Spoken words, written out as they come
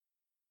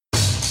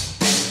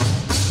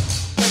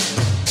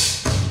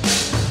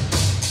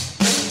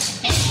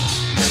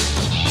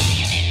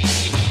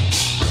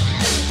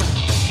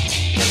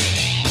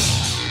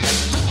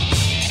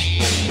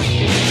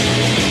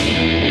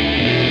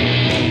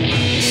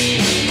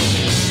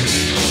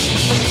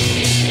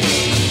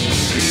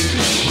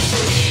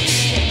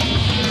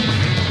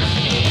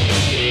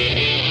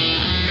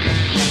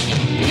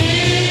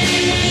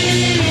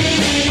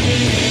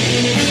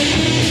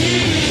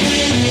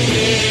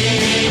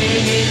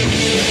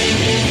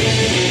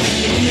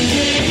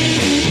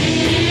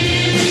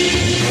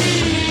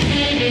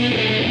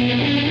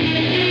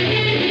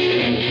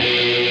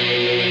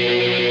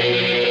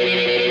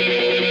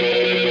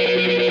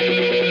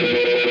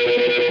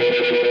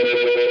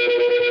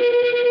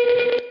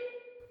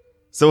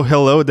So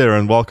hello there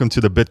and welcome to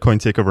the Bitcoin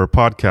Takeover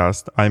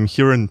podcast. I'm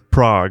here in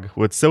Prague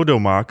with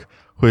Sodomach,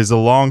 who is a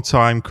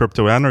long-time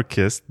crypto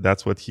anarchist.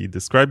 That's what he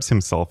describes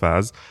himself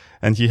as.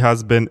 And he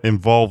has been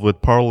involved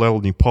with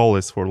Parallelní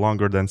Polis for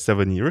longer than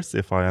 7 years,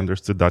 if I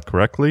understood that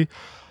correctly.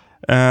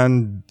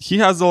 And he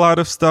has a lot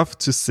of stuff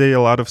to say,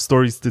 a lot of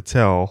stories to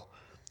tell.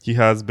 He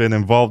has been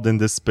involved in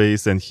this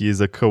space and he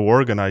is a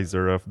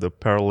co-organizer of the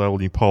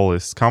Parallelní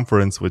Polis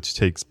conference, which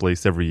takes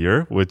place every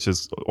year, which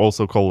is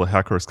also called the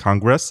Hackers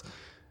Congress,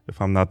 if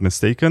I'm not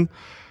mistaken.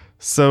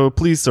 So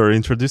please, sir,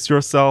 introduce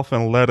yourself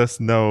and let us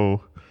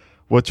know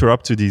what you're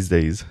up to these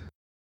days.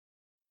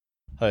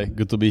 Hi,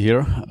 good to be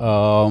here.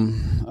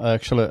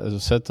 Actually, as I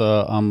said,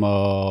 I'm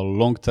a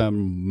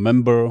long-term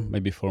member,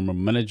 maybe former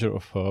manager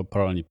of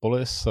Parallelní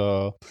Polis.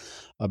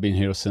 I've been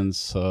here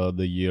since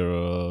the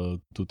year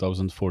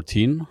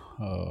 2014,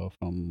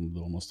 from the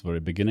almost very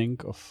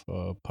beginning of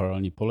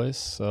Parallelní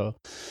Polis.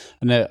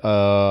 And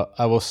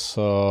I was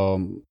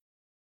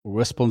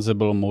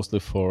responsible mostly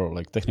for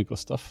like technical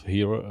stuff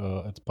here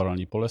at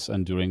Parallelní Polis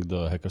and during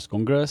the Hackers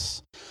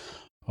Congress.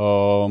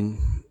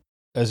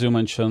 As you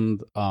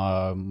mentioned,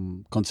 I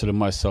consider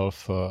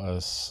myself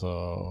as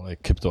a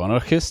crypto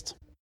anarchist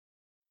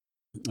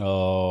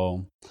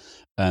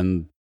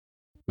and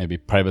maybe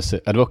privacy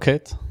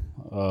advocate.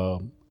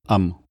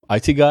 I'm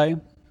IT guy,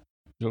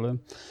 usually.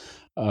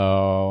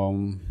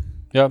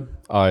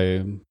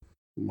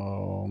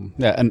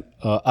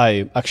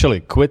 I actually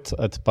quit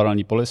at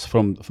Parallelní Polis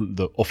from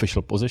the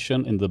official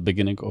position in the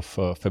beginning of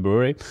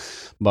February,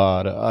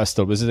 but I'm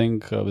still visiting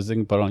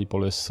Parallelní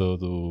Polis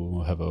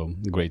to have a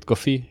great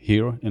coffee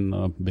here in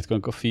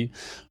Bitcoin Coffee,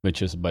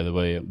 which is, by the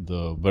way,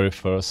 the very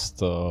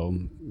first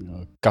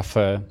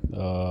cafe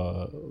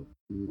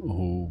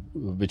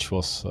which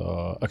was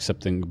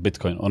accepting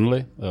Bitcoin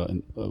only,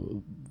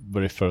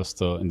 very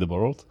first in the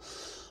world.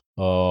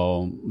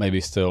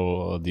 Maybe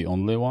still the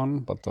only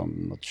one, but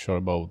I'm not sure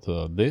about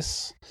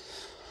this.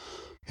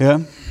 Yeah,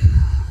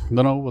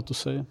 don't know what to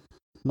say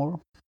more.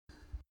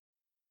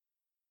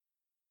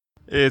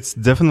 It's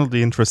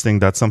definitely interesting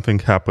that something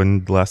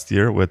happened last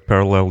year with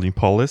Parallelní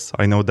Polis.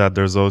 I know that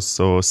there's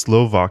also a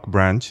Slovak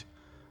branch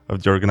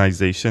of the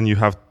organization. You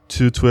have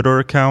 2 Twitter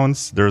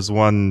accounts. There's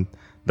one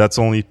that's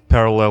only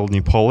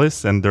Parallelní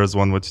Polis, and there's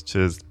one which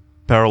is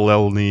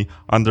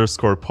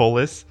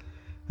Parallelní_Polis.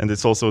 And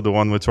it's also the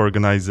one which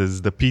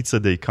organizes the Pizza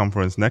Day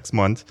conference next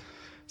month.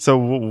 So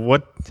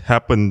what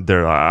happened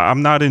there?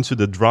 I'm not into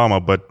the drama,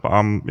 but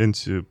I'm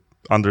into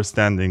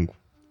understanding,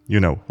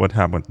 what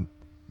happened.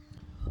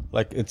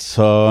 Like it's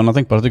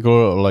nothing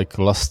particular like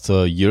last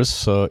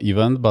year's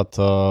event, but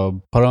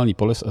Parallelní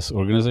Polis as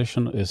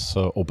organization is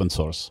open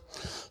source.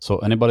 So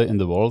anybody in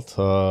the world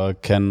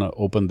can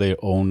open their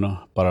own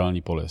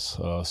Parallelní Polis.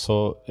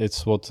 So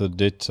it's what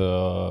did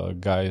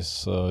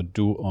guys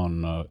do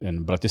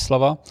in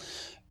Bratislava.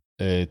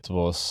 It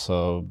was,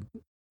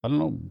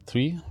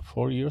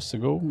 3-4 years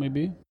ago,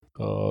 maybe.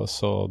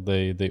 So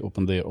they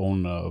opened their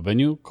own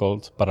venue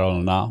called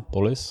Parallelná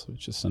Polis,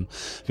 which is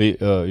we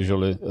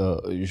usually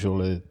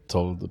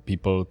told the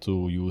people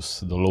to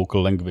use the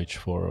local language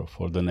for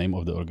the name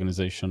of the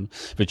organization,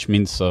 which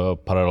means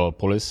parallel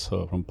polis,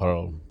 from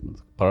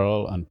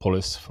parallel and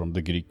polis from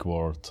the Greek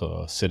word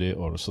city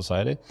or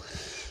society.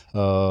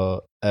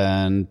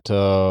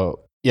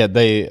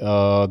 They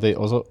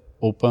also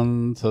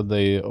opened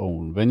their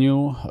own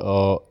venue.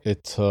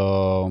 It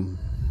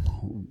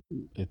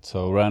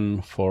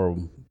ran for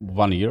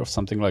 1 year,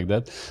 something like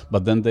that.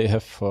 But then they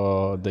have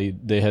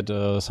they had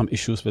some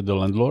issues with the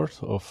landlord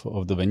of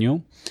the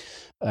venue,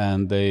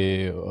 and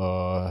they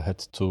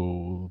had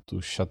to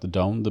shut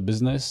down the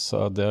business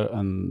there,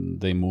 and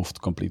they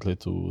moved completely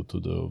to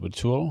the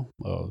virtual,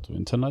 to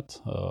internet.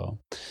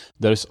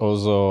 There is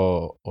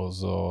also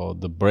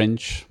the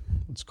branch.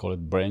 Let's call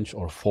it branch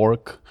or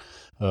fork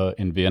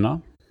in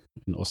Vienna,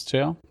 in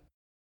Austria.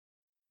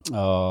 It's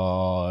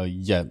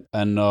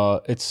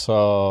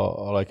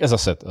like, as I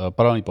said,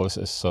 Parallelní Polis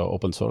is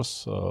open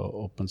source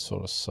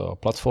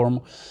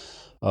platform,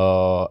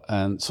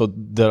 and so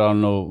there are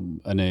no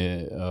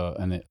any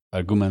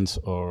arguments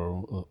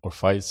or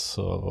fights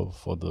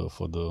for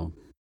the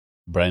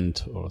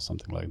brand or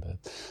something like that.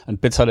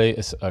 And Pizza Day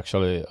is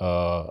actually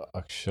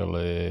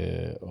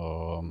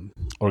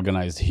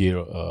organized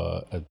here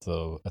at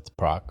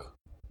Prague.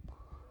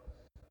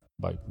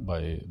 By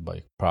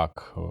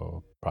Prague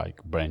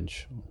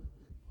branch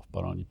of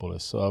Parallelní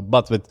Polis,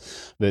 but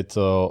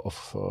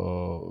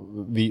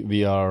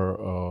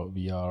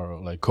we are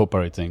like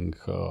cooperating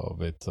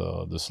with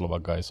the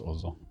Slovak guys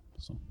also.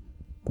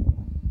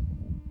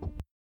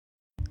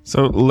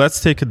 So let's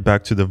take it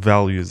back to the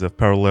values of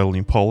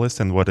Parallelní Polis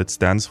and what it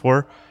stands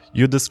for.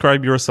 You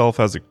describe yourself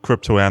as a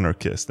crypto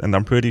anarchist, and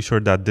I'm pretty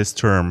sure that this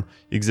term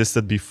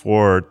existed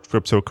before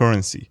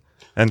cryptocurrency,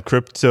 and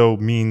crypto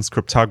means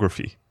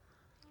cryptography.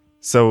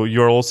 So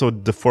you're also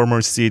the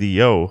former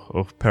CDO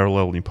of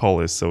Parallelní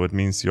Polis, so it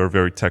means you're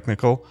very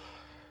technical.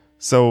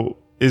 So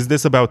is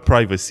this about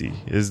privacy?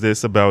 Is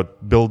this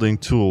about building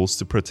tools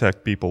to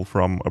protect people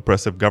from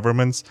oppressive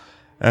governments?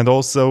 And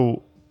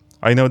also,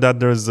 I know that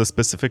there's a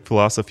specific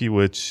philosophy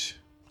which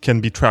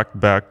can be tracked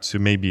back to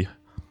maybe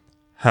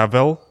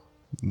Havel,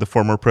 the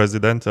former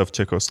president of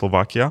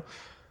Czechoslovakia,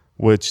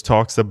 which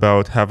talks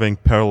about having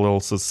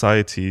parallel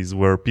societies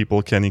where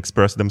people can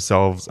express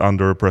themselves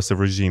under oppressive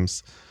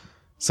regimes.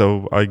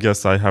 So I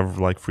guess I have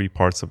like three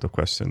parts of the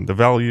question: the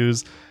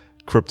values,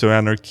 crypto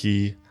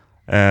anarchy,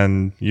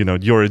 and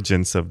the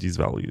origins of these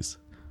values.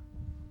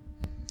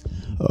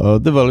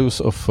 The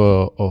values of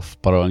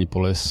Paralelní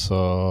polis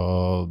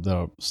they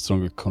are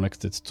strongly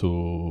connected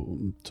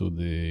to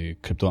the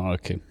crypto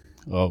anarchy.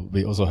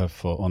 We also have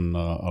on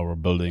our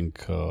building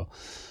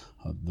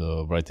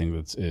the writing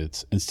that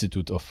it's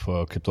Institute of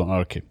Crypto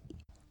Anarchy.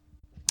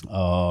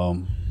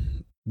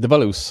 The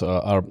values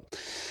are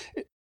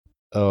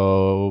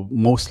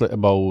mostly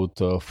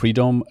about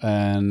freedom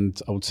and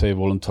I would say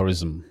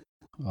voluntarism,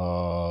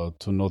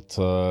 to not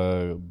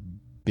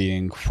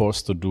being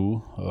forced to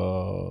do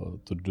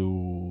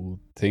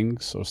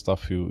things or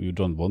stuff you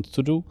don't want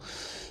to do,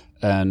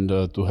 and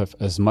to have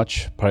as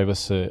much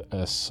privacy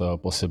as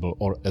possible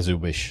or as you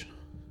wish.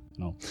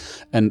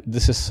 And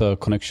this is a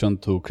connection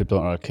to crypto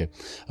anarchy.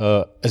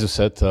 As you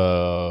said,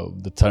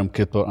 the term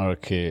crypto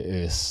anarchy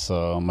is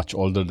much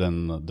older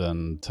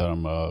than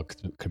term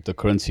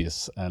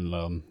cryptocurrencies,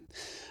 and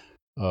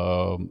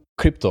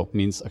crypto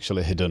means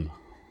actually hidden.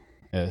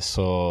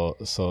 So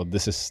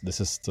this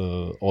is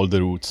all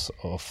the roots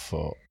of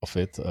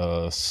it.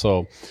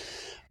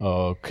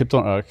 Crypto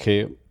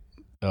anarchy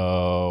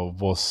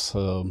was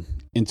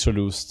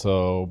introduced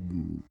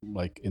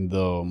like in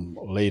the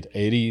late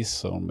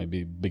 80s or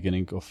maybe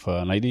beginning of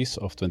 90s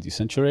of 20th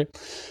century,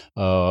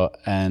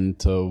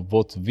 and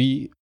what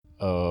we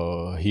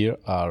here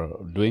are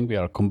doing, we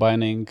are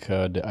combining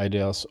the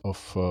ideas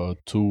of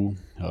two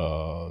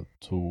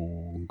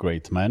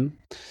great men.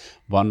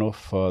 One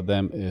of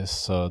them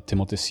is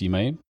Timothy C.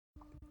 May.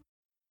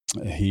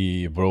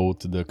 He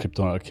wrote the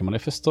Crypto Anarchy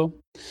Manifesto,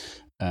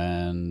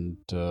 and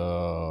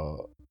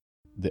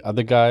the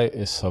other guy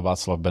is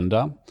Václav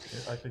Benda.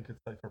 I think it's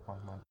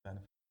Cypherpunk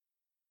Manifesto.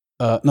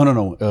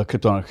 No.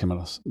 Crypto Anarchy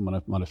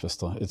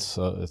Manifesto. It's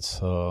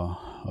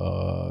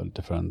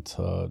different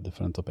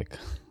topic.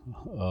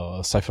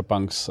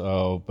 Cypherpunks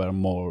were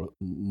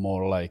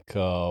more like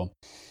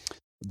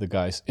the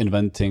guys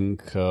inventing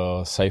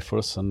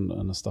ciphers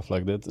and stuff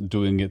like that,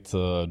 doing it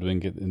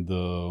in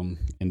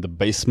the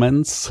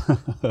basements,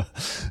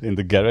 in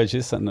the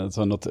garages, and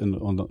so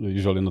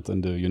usually not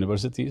in the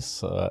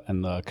universities.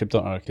 And crypto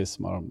anarchists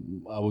are,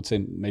 I would say,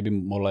 maybe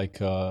more like.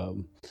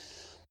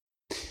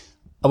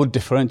 I would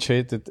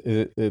differentiate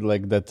it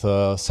like that.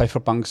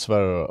 Cypherpunks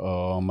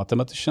were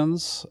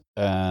mathematicians,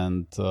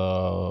 and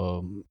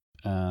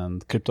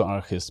crypto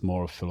anarchists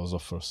more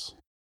philosophers.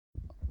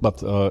 But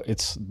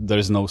there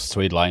is no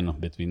straight line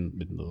between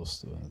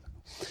those.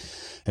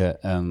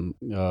 And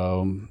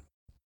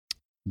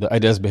the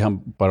ideas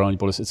behind Paralelní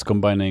polis, it's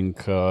combining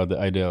the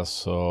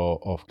ideas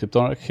of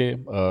crypto anarchy,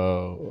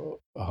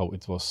 how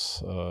it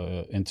was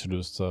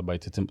introduced by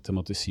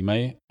Timothy C.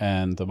 May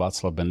and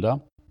Václav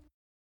Benda,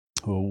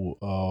 who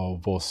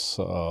was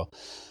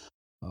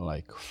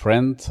like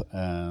friend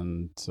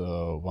and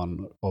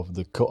one of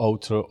the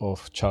co-author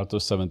of Charter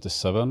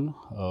 77,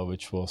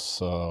 which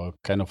was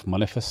kind of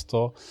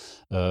manifesto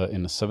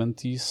in the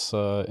 70s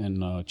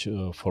in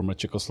former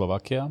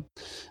Czechoslovakia,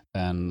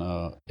 and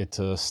it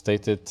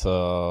stated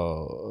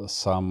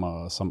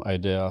some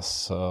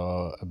ideas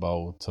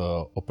about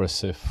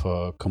oppressive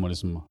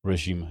communism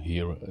regime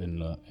here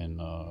in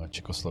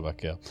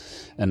Czechoslovakia,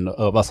 and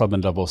Václav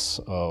Benda was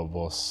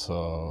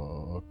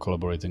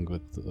collaborating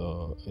with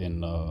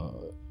in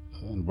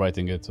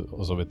writing it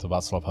also with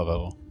Václav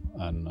Havel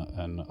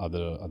and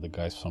other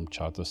guys from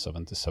Charter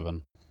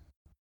 77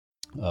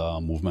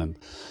 movement.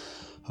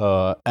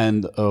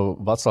 And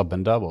Václav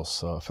Benda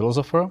was a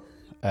philosopher,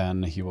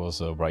 and he was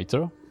a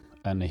writer,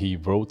 and he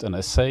wrote an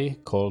essay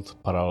called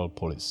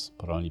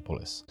Paralelní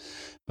polis.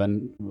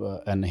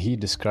 And he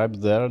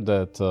described there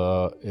that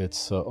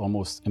it's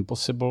almost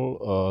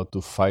impossible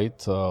to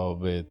fight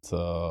with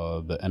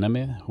the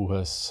enemy who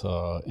has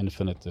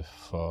infinitive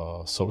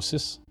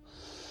sources.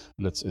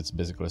 It's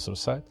basically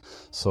suicide.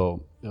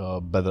 So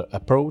better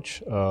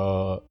approach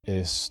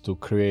is to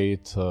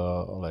create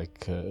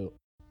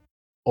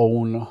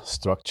own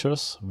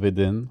structures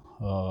within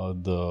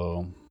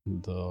the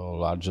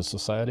larger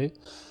society,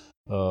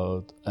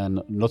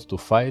 and not to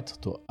fight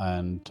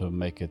and to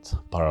make it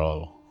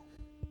parallel.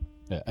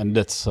 Yeah, and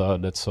that's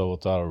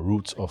what are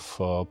roots of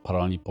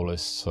Paralelní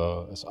polis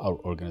as our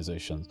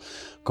organization,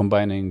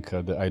 combining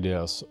the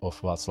ideas of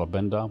Václav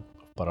Benda,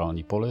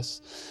 Paralelní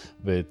polis,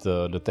 with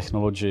the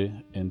technology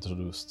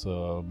introduced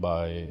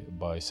by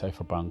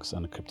cypherpunks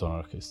and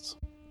crypto-anarchists.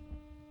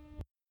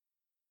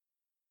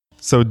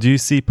 So do you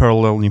see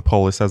Paralelní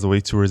polis as a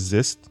way to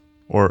resist,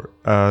 or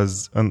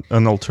as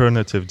an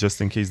alternative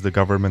just in case the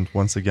government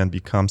once again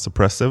becomes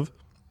oppressive?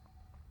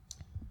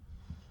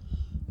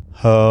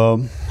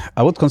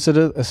 I would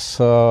consider it as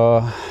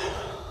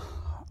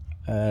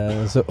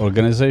an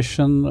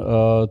organization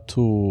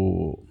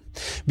to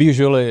We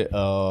usually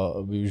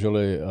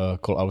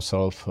call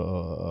ourselves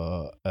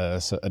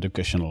as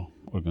educational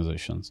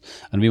organizations,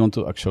 and we want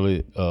to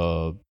actually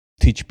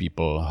teach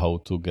people how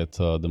to get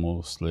the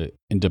mostly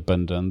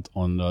independent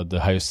on the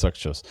higher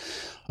structures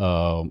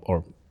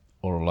or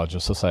larger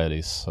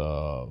societies.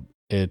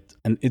 It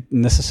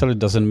necessarily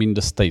doesn't mean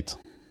the state.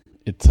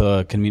 It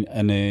can mean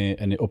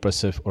any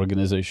oppressive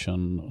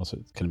organization. Also,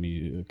 it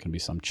can be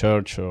some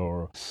church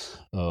or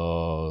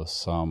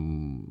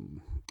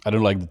some, I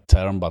don't like the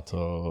term, but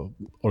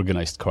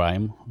organized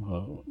crime.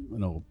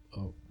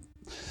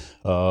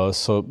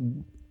 So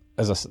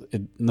as I said,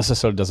 it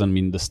necessarily doesn't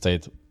mean the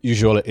state.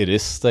 Usually, it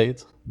is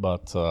state,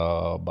 but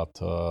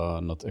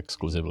not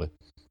exclusively.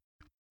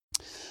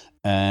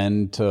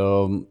 And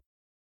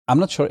I'm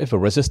not sure if a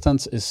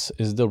resistance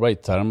is the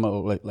right term.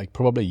 Like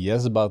probably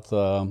yes, but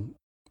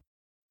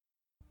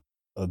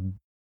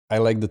I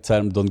like the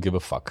term "don't give a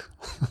fuck."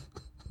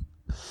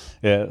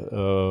 Yeah,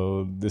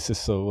 this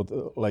is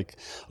like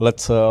let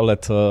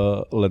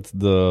the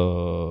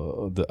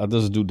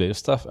others do their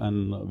stuff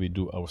and we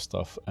do our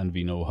stuff, and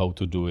we know how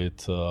to do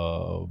it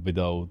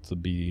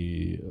without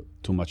be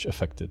too much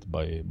affected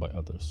by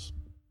others.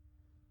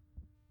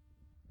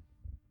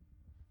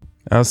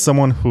 As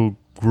someone who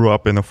grew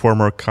up in a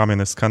former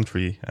communist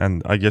country,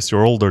 and I guess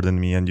you're older than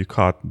me and you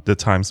caught the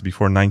times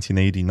before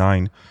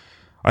 1989,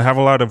 I have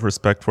a lot of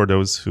respect for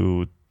those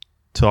who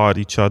taught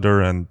each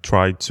other and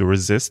tried to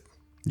resist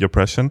the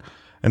oppression.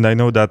 And I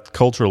know that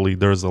culturally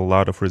there's a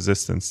lot of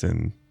resistance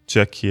in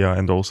Czechia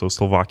and also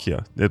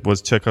Slovakia. It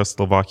was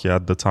Czechoslovakia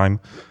at the time.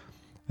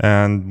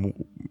 And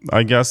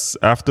I guess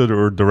after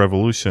the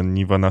revolution,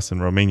 Nivanas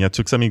in Romania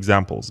took some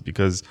examples,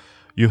 because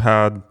you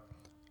had,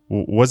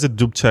 was it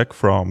Dubček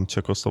from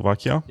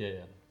Czechoslovakia?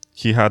 Yeah.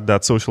 He had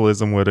that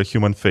socialism with a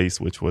human face,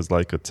 which was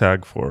like a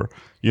tag for,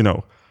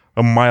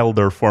 a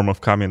milder form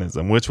of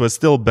communism, which was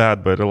still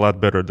bad, but a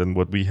lot better than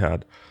what we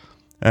had.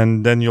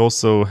 And then you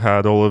also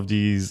had all of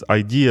these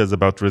ideas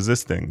about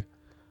resisting,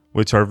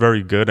 which are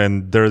very good.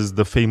 And there's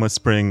the famous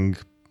spring,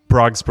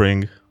 Prague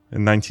Spring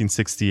in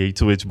 1968,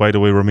 to which, by the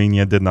way,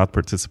 Romania did not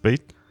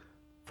participate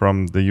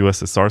from the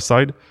USSR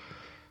side.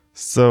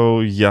 So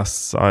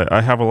yes,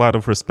 I have a lot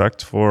of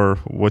respect for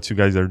what you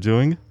guys are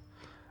doing.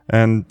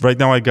 And right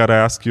now I gotta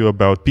ask you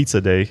about Pizza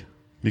Day,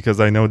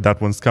 because I know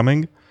that one's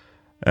coming.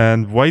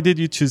 And why did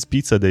you choose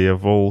Pizza Day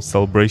of all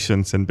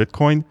celebrations in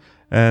Bitcoin?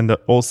 And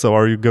also,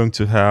 are you going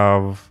to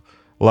have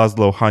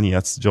Laszlo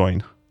Hanyecz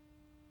join?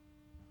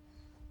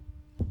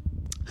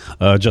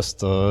 I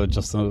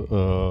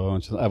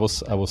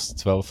was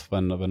 12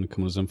 when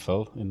communism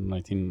fell in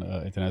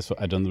 1989, so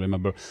I don't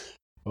remember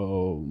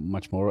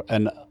much more.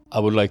 And I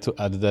would like to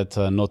add that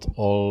not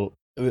all.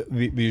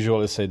 We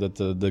usually say that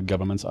the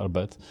governments are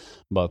bad,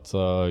 but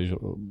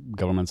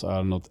governments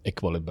are not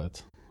equally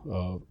bad.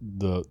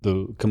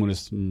 The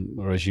communist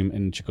regime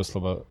in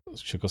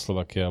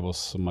Czechoslovakia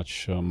was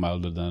much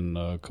milder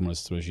than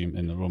communist regime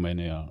in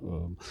Romania,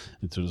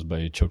 introduced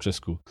by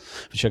Ceausescu,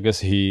 which I guess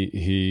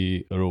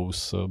he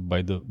rose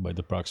by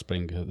the Prague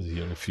Spring.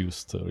 He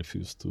refused to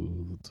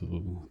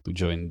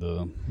join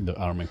the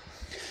army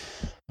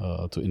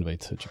to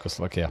invade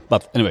Czechoslovakia.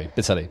 But anyway,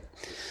 Pizza Day.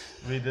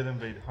 We did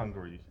invade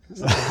Hungary.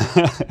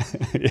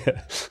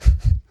 Yeah.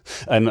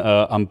 And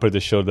I'm pretty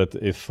sure that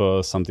if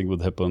something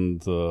would happen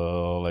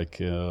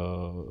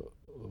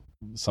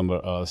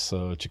somewhere else,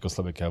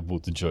 Czechoslovakia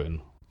would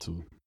join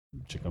to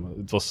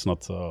Czechoslovakia. It was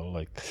not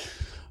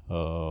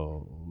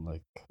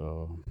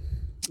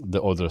the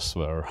orders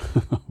were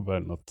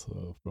not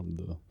from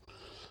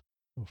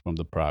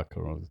the Prague,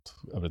 or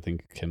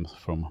everything came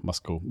from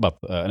Moscow. But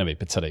anyway,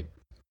 Pizza Day.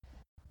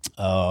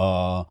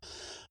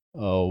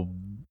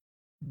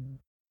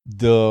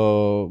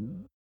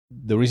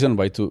 The reason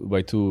why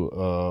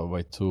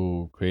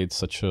to create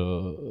such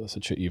a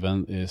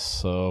event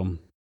is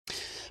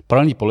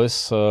Paralelní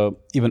Polis.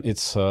 Even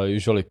it's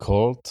usually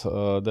called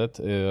that.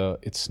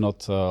 It's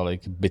not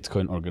like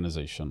Bitcoin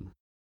organization.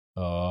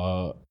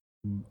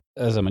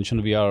 As I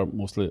mentioned, we are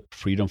mostly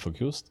freedom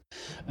focused,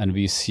 and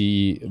we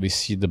see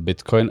the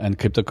Bitcoin and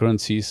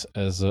cryptocurrencies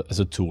as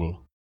a tool,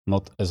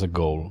 not as a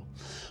goal.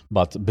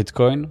 But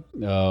Bitcoin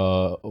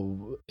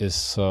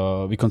is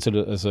we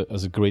consider as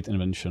a great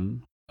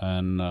invention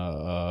and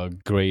a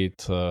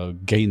great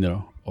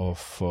gainer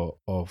of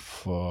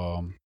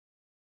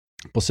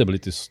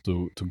possibilities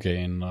to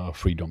gain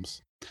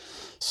freedoms.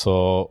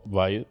 So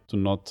why to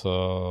not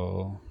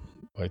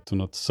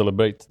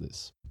celebrate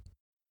this?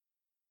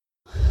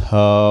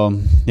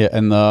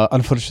 And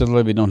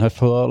unfortunately we don't have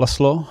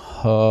Laszlo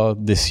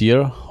this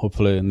year.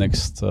 Hopefully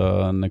next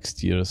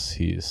year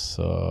he is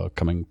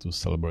coming to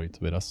celebrate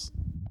with us.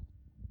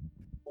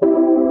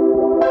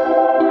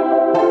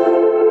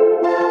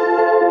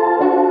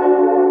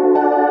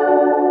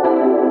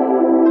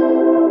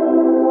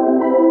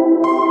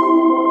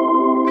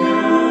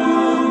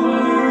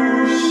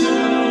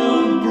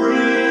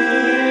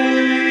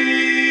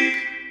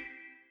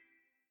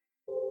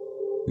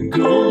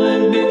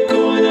 Golden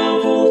Bitcoin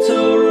of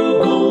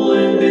Voltoro,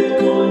 golden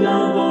Bitcoin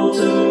of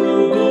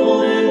Voltoro,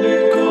 golden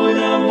Bitcoin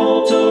of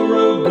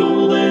Voltoro,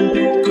 golden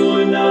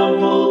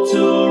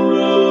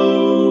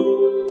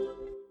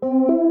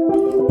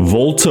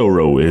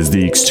Voltoro is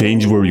the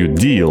exchange where you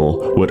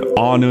deal with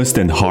honest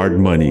and hard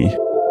money.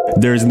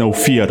 There is no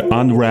fiat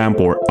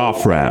on-ramp or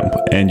off-ramp,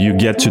 and you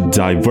get to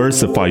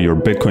diversify your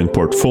Bitcoin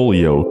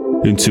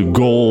portfolio into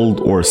gold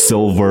or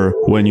silver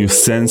when you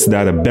sense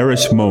that a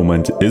bearish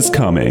moment is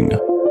coming.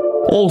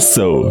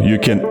 Also, you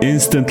can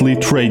instantly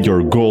trade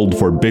your gold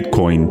for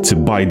Bitcoin to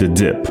buy the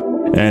dip.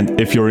 And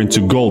if you're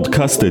into gold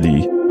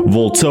custody,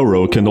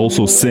 Voltoro can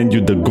also send you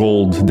the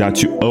gold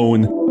that you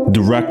own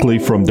directly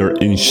from their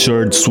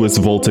insured Swiss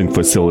vaulting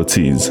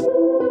facilities.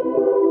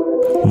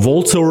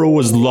 Voltoro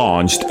was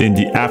launched in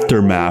the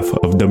aftermath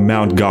of the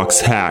Mt.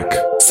 Gox hack.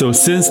 So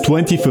since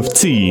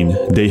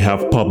 2015, they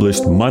have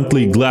published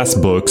monthly glass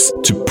books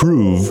to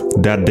prove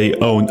that they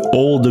own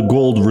all the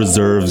gold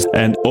reserves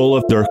and all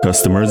of their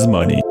customers'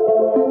 money.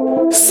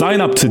 Sign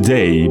up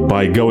today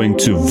by going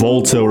to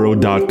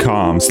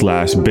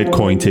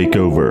voltoro.com/Bitcoin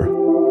takeover.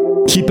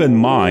 Keep in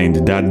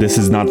mind that this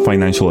is not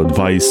financial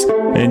advice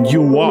and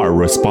you are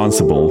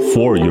responsible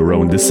for your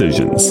own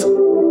decisions.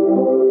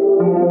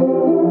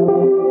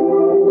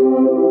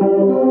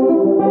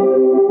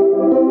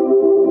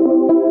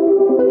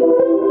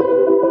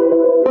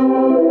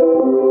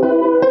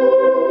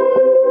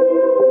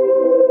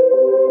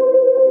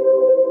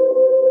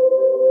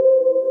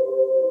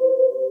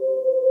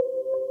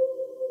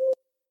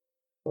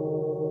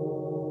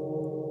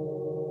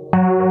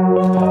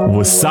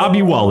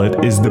 Wasabi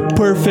Wallet is the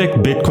perfect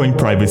Bitcoin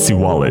privacy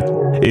wallet.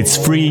 It's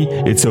free,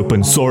 it's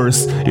open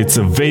source, it's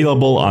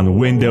available on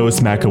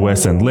Windows,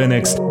 macOS, and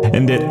Linux,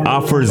 and it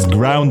offers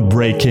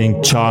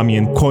groundbreaking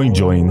Chaumian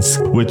CoinJoins,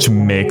 which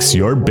makes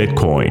your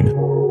Bitcoin.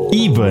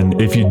 Even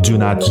if you do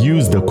not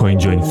use the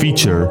CoinJoin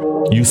feature,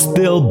 you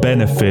still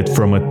benefit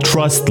from a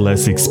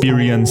trustless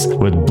experience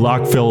with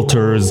block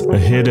filters, a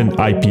hidden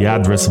IP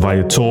address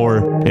via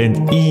Tor,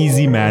 and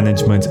easy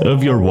management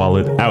of your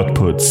wallet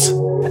outputs.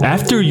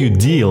 After you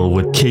deal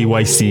with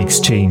KYC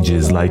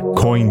exchanges like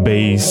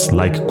Coinbase,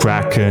 like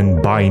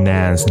Kraken,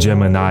 Binance,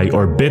 Gemini,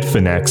 or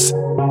Bitfinex,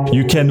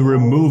 you can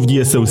remove the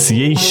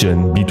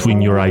association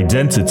between your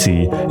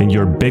identity and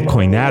your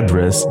Bitcoin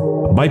address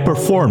by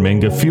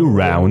performing a few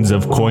rounds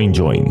of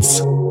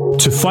CoinJoins.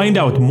 To find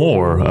out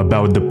more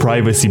about the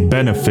privacy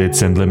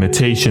benefits and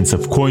limitations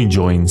of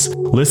CoinJoins,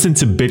 listen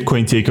to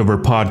Bitcoin Takeover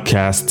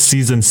Podcast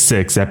Season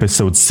 6,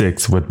 Episode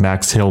 6 with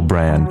Max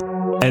Hilbrand.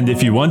 And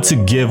if you want to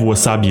give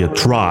Wasabi a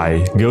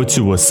try, go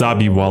to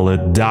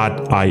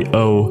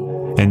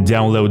wasabiwallet.io and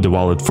download the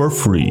wallet for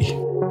free.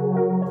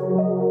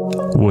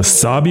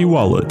 Wasabi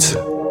Wallet,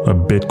 a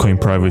Bitcoin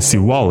privacy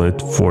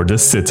wallet for the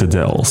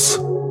citadels.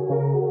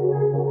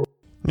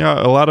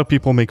 Yeah, a lot of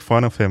people make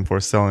fun of him for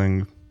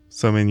selling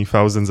so many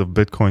thousands of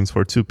Bitcoins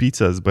for 2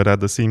 pizzas, but at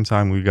the same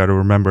time, we got to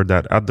remember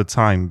that at the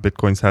time,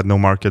 Bitcoins had no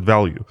market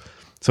value.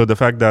 So the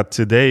fact that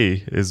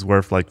today is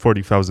worth like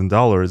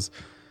 $40,000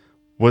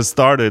 was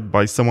started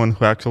by someone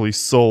who actually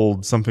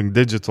sold something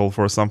digital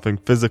for something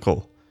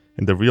physical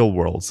in the real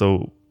world.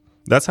 So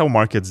that's how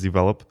markets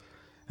develop.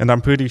 And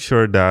I'm pretty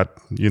sure that,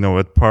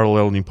 at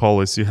Parallel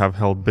Nipolis, you have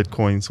held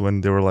Bitcoins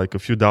when they were like a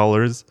few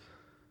dollars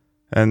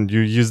and you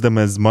use them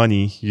as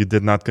money. You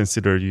did not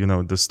consider,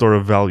 the store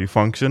of value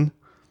function.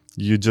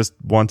 You just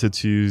wanted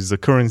to use a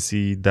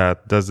currency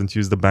that doesn't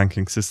use the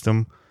banking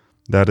system,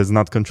 that is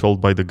not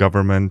controlled by the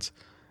government,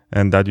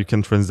 and that you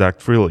can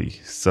transact freely.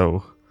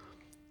 So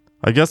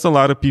I guess a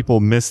lot of people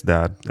miss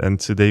that, and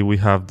today we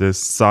have this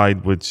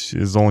side which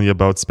is only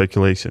about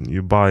speculation.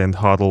 You buy and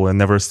hodl and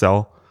never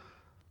sell.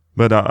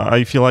 But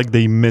I feel like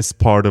they miss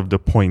part of the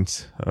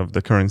point of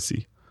the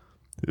currency.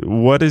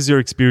 What is your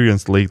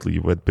experience lately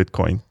with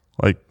Bitcoin?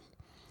 Like,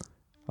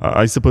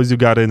 I suppose you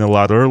got in a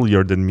lot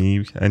earlier than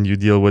me, and you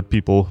deal with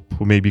people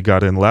who maybe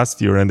got in last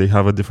year and they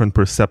have a different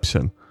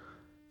perception.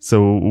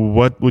 So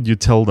what would you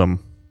tell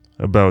them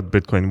about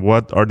Bitcoin?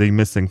 What are they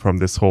missing from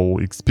this whole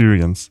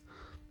experience?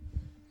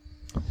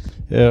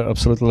 Yeah,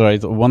 absolutely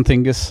right. One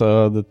thing is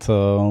that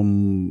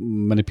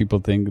many people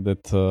think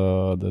that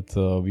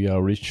we are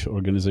a rich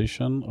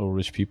organization or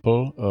rich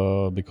people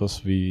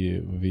because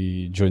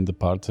we joined the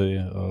party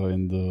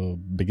in the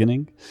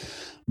beginning.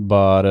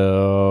 But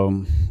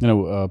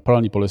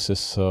Parallel Nipolis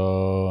is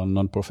a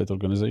non-profit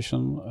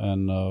organization,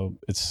 and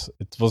it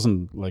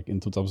wasn't like in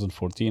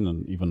 2014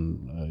 and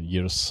even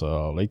years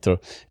later.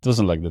 It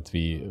wasn't like that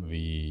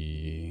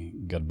we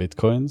got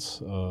bitcoins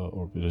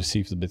or we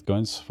received the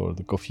bitcoins for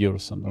the coffee or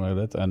something like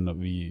that, and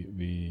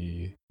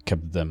we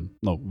kept them.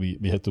 No, we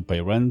had to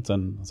pay rent,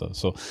 and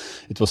so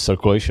it was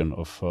circulation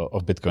of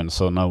Bitcoin.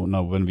 So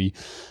now when we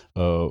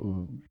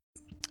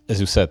as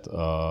you said,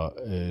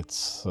 it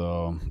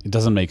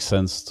doesn't make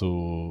sense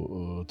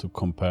to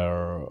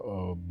compare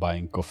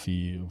buying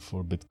coffee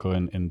for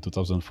Bitcoin in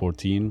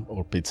 2014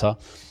 or pizza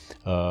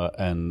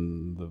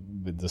and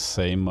with the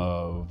same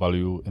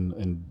value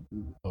in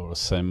or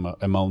same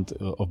amount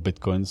of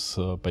Bitcoins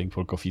paying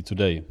for coffee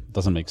today. It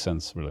doesn't make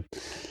sense, really.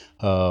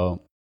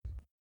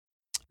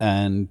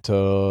 And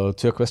to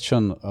your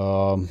question,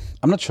 I'm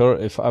not sure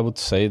if I would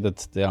say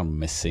that they are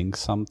missing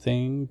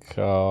something.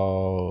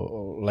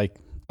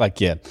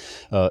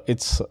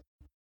 It's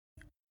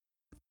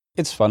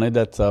it's funny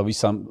that we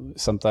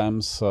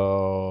sometimes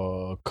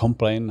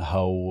complain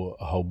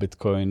how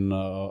Bitcoin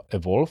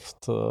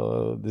evolved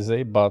this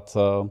day, but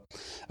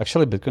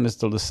actually Bitcoin is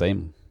still the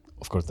same.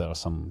 Of course, there are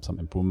some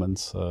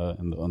improvements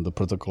on the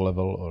protocol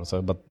level or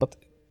so, but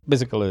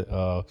basically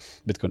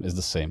Bitcoin is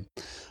the same.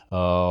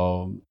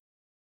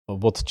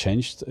 What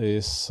changed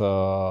is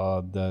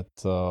that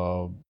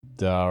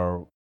there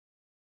are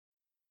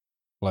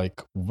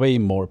like way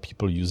more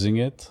people using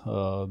it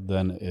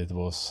than it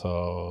was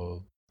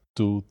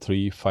 2,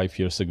 3, 5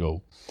 years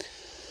ago,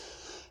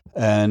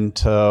 and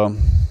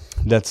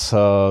that's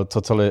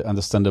totally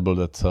understandable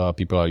that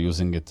people are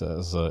using it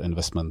as an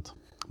investment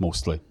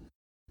mostly.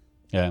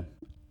 Yeah,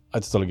 I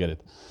totally get it,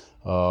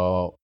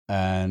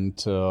 and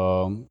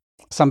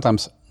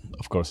sometimes,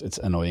 of course, it's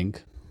annoying.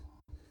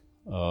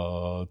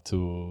 But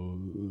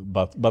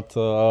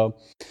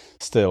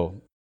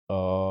still,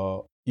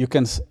 you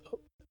can.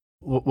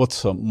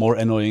 What's more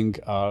annoying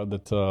are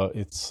that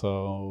it's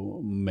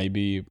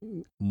maybe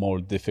more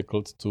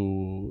difficult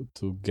to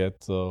get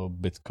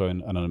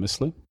Bitcoin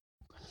anonymously,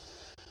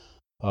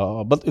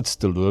 but it's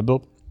still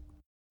doable.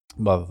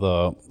 But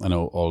I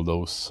know all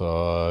those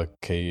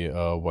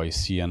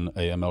KYC and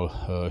AML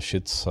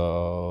shits.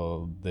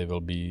 They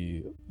will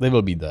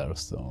be there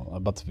still,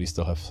 but we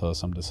still have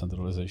some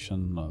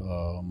decentralization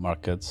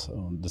markets,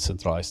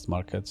 decentralized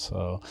markets,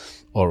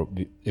 or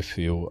if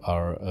you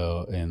are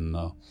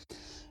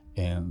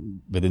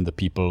within the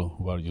people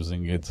who are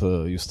using it,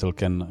 you still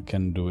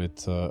can do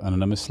it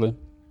anonymously,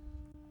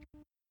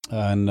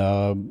 and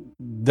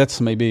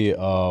that's maybe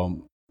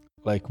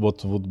like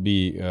what would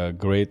be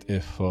great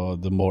if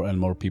the more and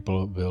more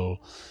people will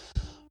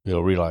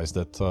realize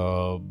that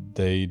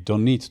they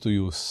don't need to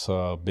use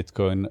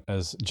Bitcoin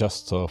as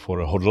just for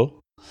a hodl.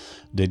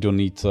 They don't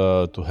need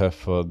to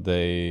have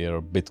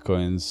their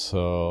Bitcoins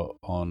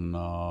on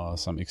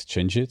some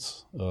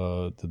exchanges.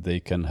 That they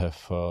can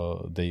have.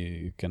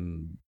 They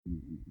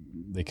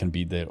can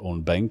be their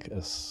own bank,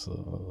 as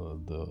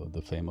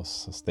the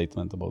famous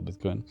statement about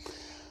Bitcoin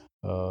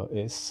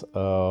is.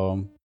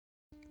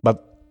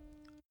 But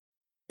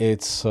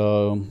it's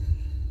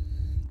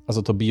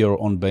also to be your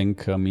own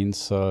bank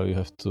means you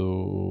have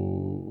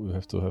to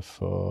have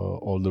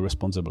all the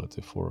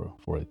responsibility for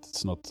it.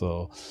 It's not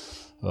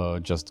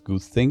just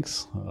good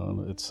things.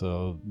 It's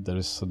there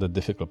is the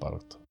difficult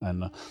part,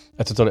 and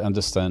I totally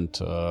understand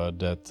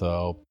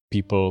that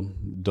people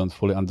don't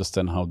fully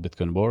understand how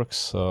Bitcoin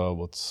works,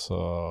 what's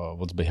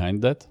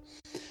behind that,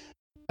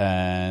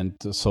 and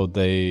so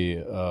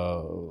they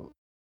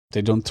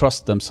don't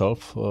trust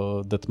themselves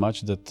that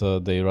much, that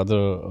they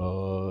rather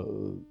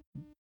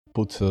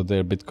put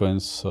their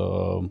Bitcoins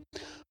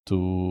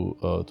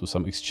to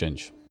some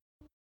exchange,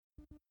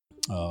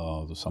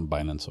 to some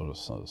Binance or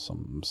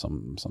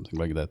something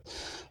like that.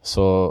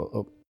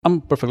 So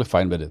I'm perfectly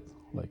fine with it.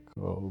 Like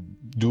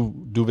do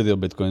with your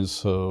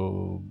Bitcoins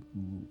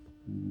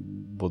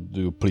what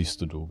do you please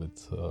to do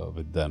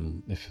with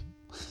them. If,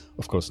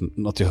 of course,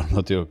 not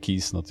your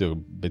keys, not your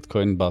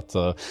Bitcoin, but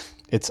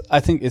I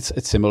think it's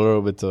similar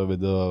with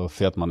the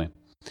fiat money.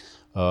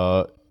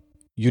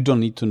 You don't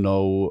need to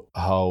know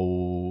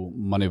how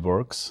money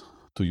works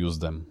to use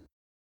them.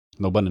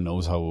 Nobody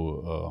knows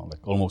how,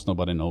 almost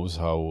nobody knows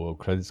how a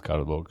credit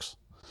card works.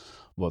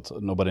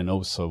 Nobody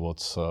knows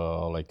what's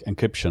like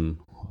encryption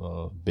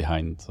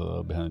behind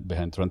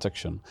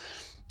transaction.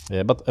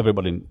 Yeah, but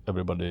everybody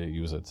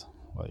use it,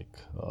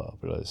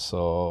 really.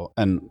 So,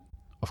 and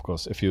of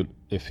course, if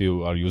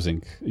you are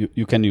using,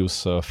 you can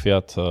use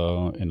fiat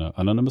in an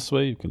anonymous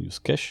way. You can use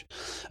cash,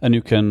 and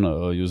you can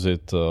use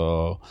it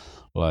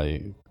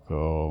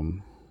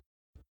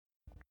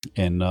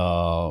in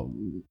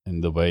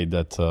the way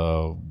that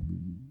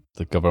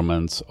the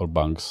governments or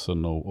banks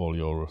know all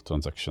your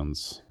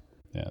transactions.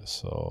 Yeah,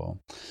 so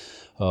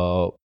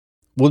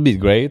would be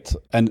great,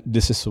 and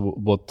this is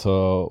what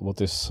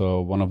is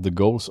one of the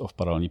goals of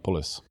Paralelní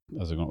Polis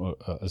as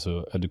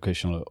an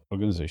educational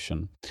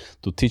organization,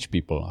 to teach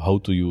people how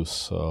to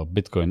use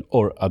Bitcoin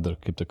or other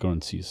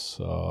cryptocurrencies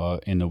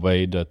in a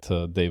way that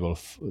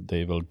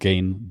they will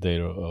gain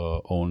their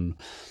own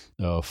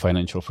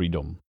financial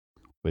freedom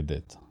with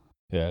it.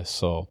 Yeah,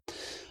 so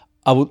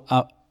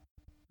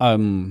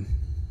I'm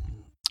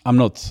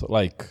not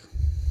like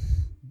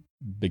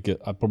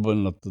I'm probably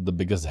not the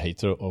biggest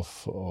hater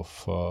of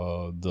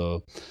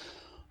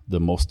the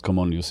most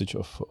common usage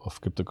of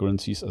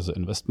cryptocurrencies as an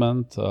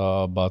investment,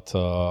 but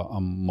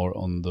I'm more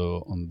on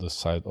the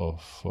side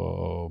of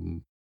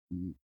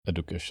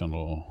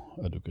educational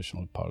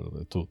part of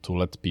it, to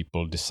let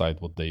people decide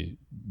what they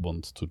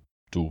want to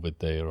do with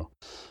their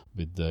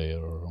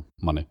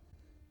money.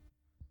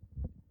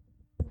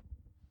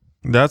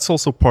 That's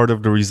also part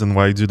of the reason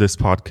why I do this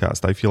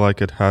podcast. I feel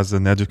like it has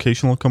an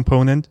educational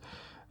component.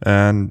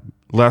 And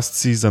last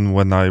season,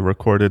 when I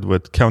recorded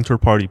with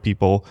Counterparty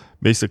people,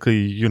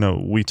 basically,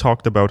 we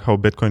talked about how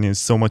Bitcoin is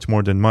so much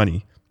more than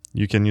money.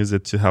 You can use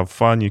it to have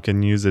fun. You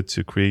can use it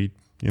to create,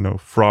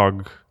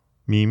 frog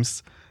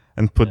memes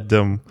and put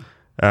them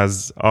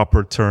as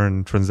upper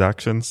turn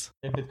transactions?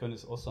 Yeah, Bitcoin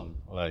is awesome.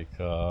 Like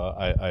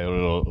I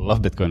really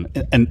love Bitcoin,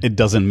 and it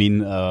doesn't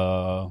mean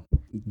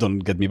don't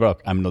get me wrong.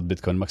 I'm not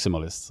Bitcoin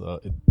maximalist.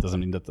 It doesn't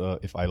mean that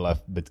if I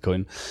love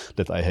Bitcoin,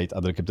 that I hate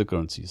other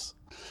cryptocurrencies.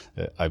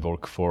 I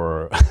work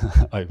for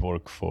I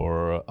work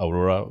for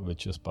Aurora,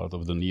 which is part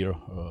of the Near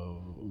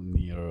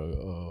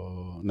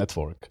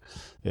network.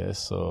 Yeah,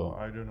 so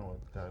I don't know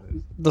what that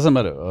is. doesn't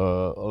matter.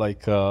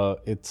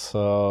 It's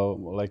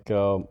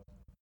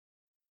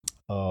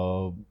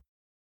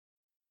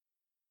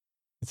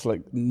it's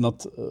like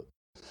not.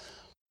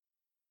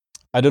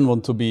 I don't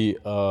want to be.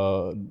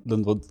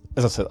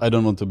 As I said, I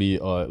don't want to be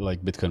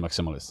like Bitcoin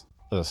maximalist.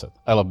 As I said,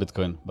 I love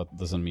Bitcoin, but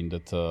doesn't mean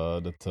that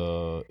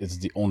it's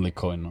the only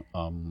coin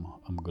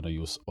I'm gonna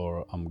use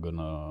or I'm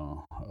gonna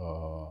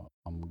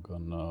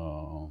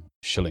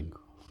shilling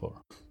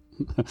for.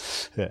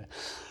 Yeah.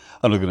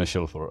 I'm not gonna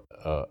shill for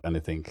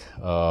anything.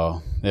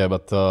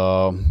 But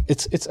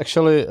it's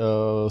actually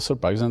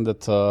surprising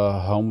that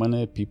how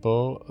many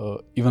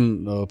people,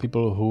 even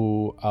people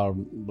who are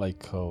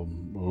like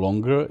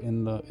longer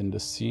in the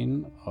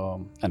scene,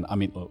 and I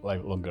mean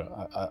like longer.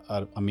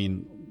 I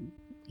mean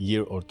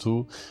year or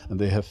two, and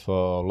they have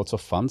lots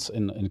of funds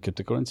in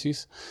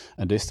cryptocurrencies,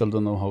 and they still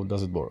don't know how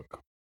does it work.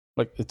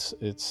 Like it's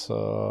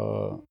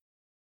on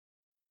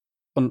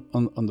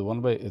the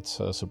one way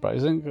it's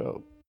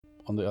surprising.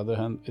 On the other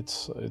hand,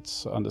 it's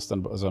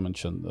understandable. As I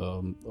mentioned,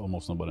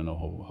 almost nobody know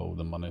how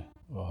the money,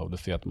 how the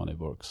fiat money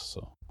works.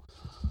 So,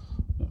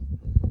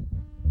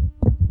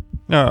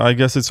 Yeah, I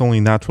guess it's only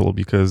natural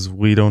because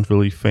we don't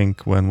really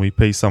think when we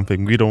pay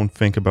something, we don't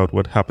think about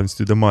what happens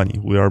to the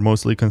money. We are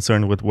mostly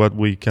concerned with what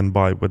we can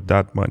buy with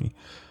that money.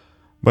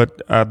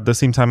 But at the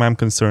same time, I'm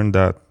concerned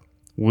that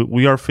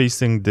we are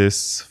facing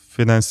this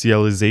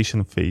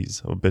financialization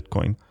phase of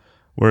Bitcoin,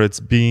 where it's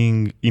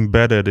being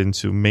embedded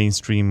into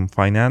mainstream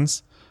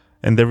finance,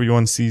 and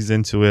everyone sees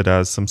into it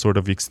as some sort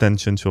of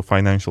extension to a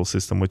financial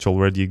system which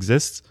already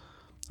exists.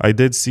 I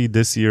did see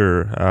this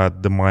year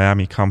at the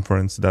Miami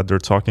conference that they're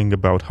talking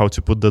about how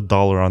to put the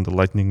dollar on the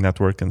Lightning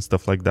Network and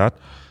stuff like that.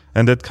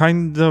 And that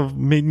kind of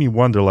made me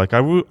wonder, like,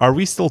 are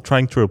we still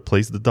trying to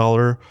replace the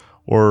dollar,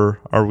 or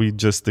are we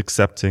just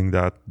accepting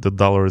that the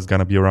dollar is going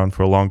to be around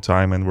for a long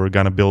time and we're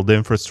going to build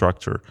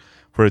infrastructure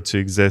for it to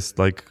exist?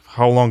 Like,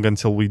 how long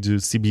until we do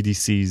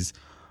CBDCs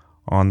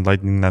on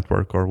Lightning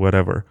Network or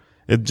whatever?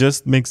 It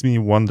just makes me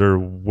wonder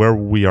where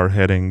we are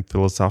heading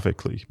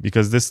philosophically,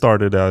 because this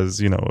started as,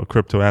 a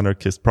crypto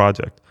anarchist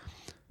project.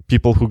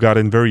 People who got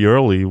in very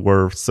early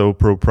were so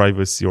pro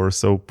privacy or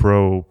so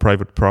pro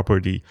private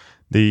property.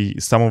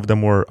 Some of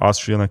them were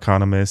Austrian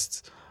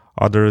economists,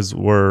 others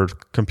were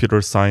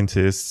computer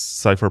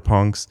scientists,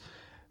 cypherpunks.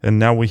 And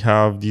now we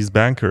have these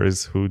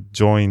bankers who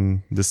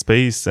join the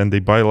space and they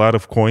buy a lot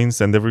of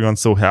coins and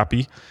everyone's so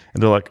happy.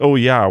 And they're like, oh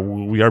yeah,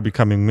 we are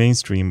becoming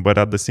mainstream. But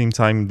at the same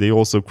time, they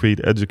also create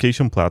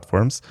education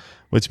platforms,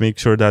 which make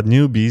sure that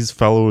newbies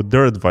follow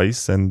their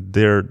advice and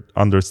their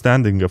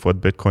understanding of what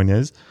Bitcoin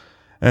is.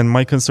 And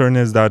my concern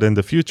is that in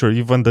the future,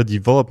 even the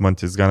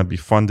development is going to be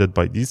funded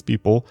by these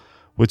people,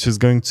 which is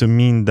going to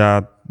mean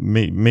that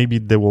maybe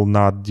they will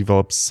not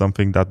develop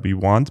something that we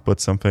want,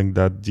 but something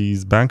that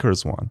these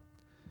bankers want.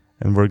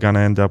 And we're going to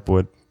end up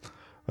with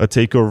a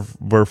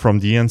takeover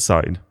from the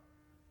inside.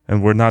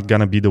 And we're not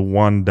going to be the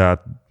one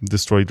that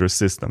destroyed their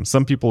system.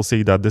 Some people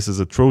say that this is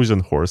a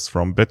Trojan horse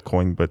from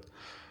Bitcoin, but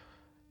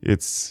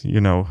it's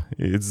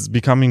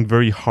becoming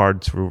very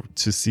hard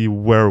to see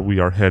where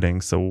we are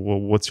heading. So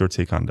what's your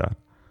take on that?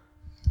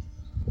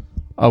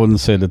 I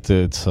wouldn't say that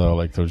it's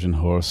like Trojan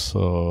horse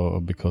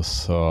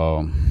because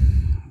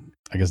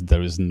I guess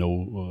there is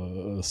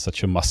no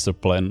such a master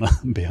plan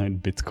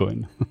behind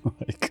Bitcoin.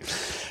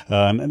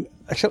 And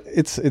actually,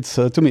 it's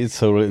to me it's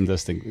really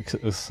interesting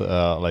because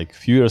like a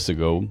few years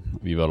ago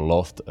we were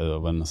loved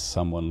when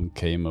someone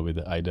came with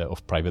the idea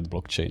of private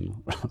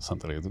blockchain.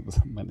 Something like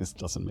that. Man, this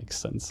doesn't make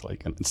sense.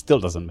 Like, and it still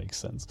doesn't make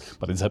sense,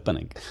 but it's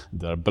happening.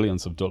 There are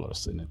billions of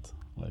dollars in it.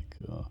 With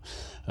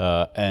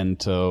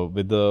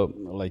the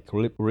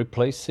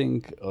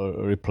replacing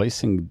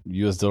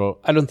US dollar,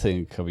 I don't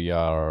think we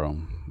are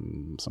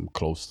some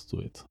close to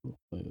it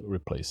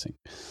replacing.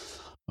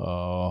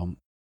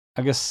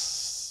 I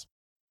guess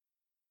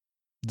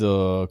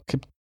the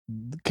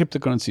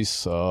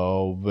cryptocurrencies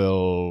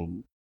will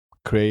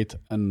create,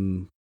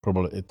 and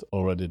probably it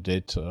already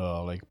did,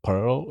 like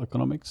parallel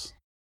economics.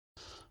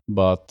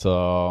 But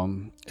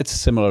it's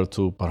similar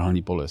to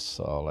parallel polis.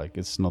 Like,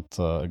 it's not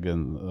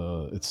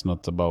it's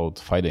not about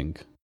fighting.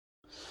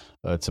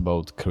 It's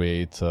about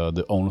create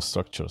the own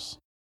structures,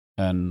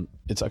 and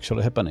it's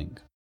actually happening.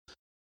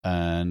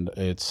 And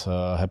it's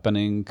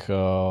happening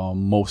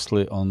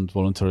mostly on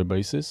voluntary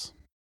basis,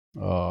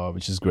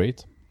 which is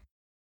great.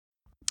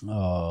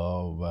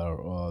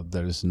 Where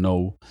there is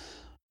no.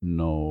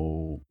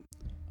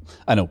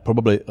 I know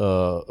probably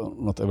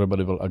not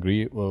everybody will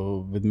agree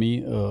with me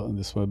in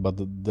this way, but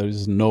there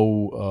is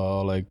no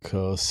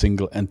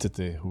single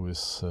entity who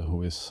is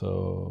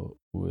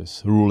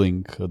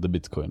ruling the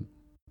Bitcoin.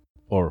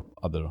 or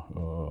other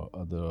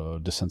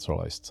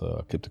decentralized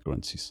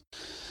cryptocurrencies.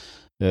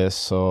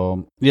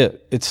 So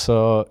it's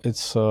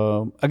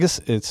I guess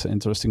it's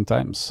interesting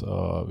times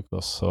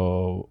because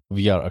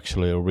we are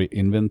actually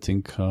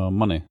reinventing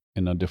money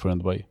in a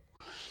different way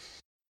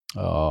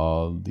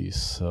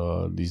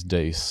these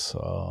days,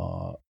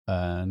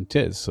 and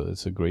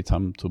it's a great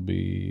time to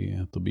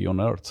be on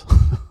Earth.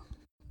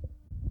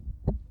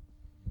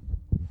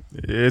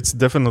 It's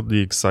definitely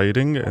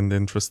exciting and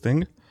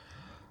interesting.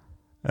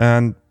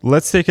 And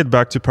let's take it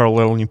back to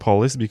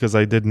Parallelimopolis, because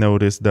I did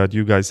notice that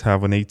you guys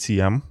have an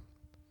ATM.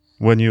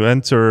 When you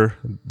enter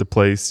the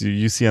place,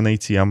 you see an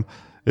ATM.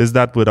 Is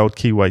that without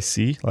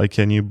KYC? Like,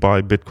 can you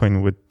buy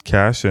Bitcoin with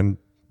cash and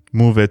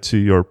move it to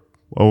your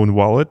own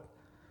wallet?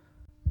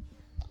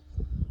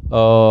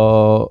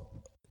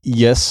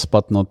 Yes,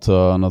 but not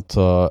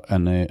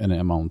any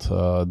amount.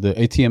 The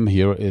ATM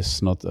here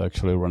is not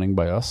actually running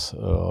by us.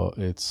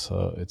 It's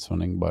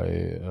running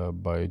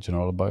by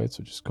General Bytes,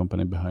 which is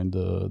company behind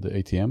the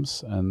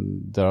ATMs,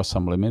 and there are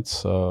some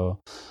limits where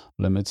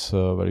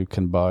you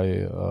can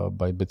buy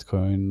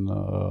Bitcoin,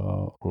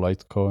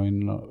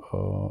 Litecoin,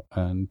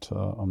 and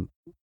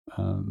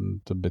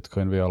the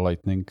Bitcoin via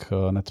Lightning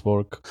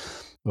network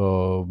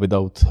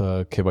without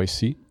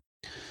KYC.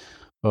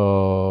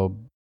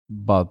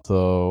 But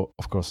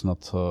of course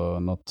not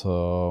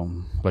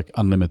like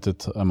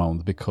unlimited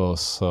amount,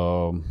 because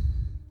there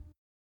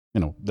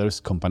is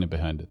company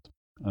behind it,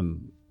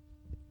 and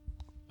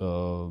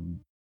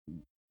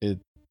it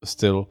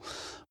still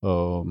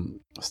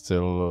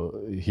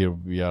here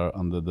we are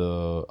under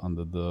the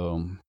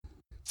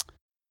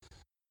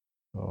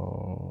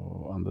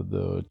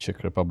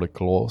Czech Republic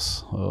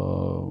laws,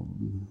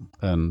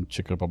 and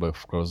Czech Republic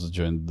of course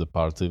joined the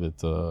party with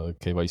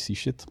KYC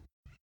shit.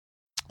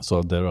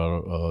 So there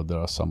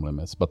are some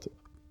limits, but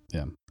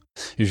yeah,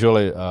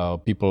 usually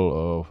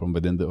people from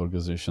within the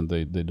organization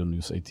they don't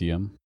use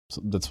ATM.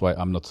 So that's why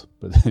I'm not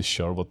pretty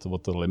sure what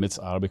the limits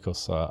are,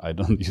 because I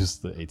don't use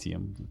the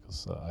ATM,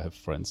 because I have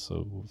friends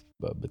who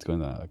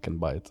Bitcoin I can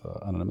buy it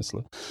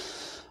anonymously.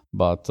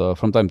 But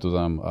from time to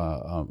time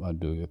I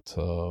do it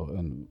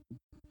and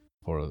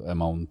for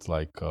amount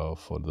like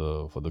for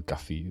the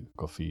coffee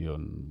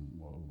and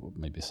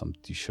maybe some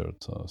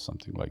T-shirt or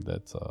something like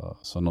that.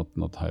 So not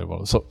high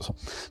value. So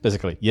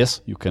basically,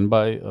 yes, you can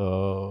buy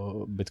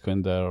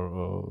Bitcoin there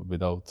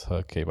without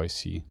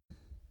KYC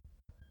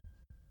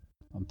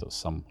until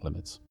some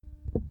limits.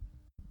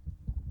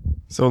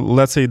 So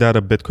let's say that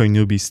a Bitcoin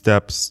newbie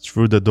steps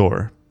through the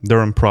door.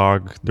 They're in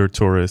Prague, they're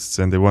tourists,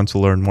 and they want to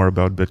learn more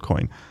about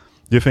Bitcoin.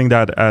 Do you think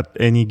that at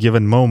any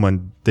given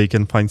moment they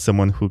can find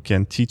someone who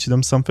can teach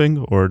them something,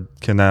 or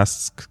can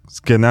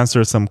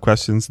answer some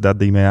questions that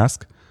they may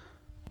ask?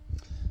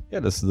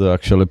 Yeah, that's the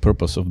actual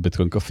purpose of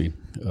Bitcoin Coffee,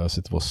 as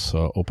it was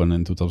open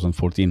in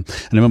 2014.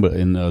 And remember,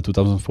 in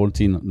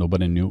 2014,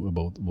 nobody knew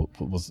about what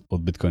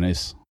Bitcoin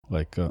is.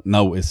 Like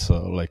now, it's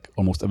like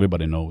almost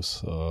everybody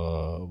knows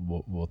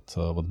what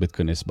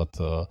Bitcoin is. But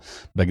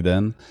back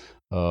then,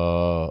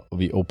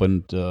 we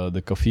opened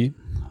the cafe,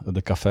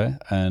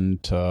 and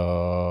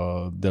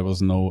there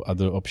was no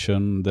other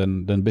option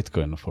than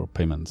Bitcoin for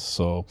payments.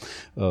 So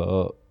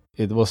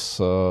it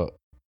was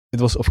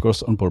of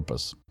course on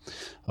purpose.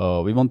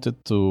 We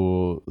wanted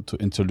to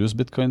introduce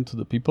Bitcoin to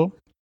the people,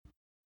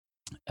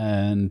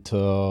 and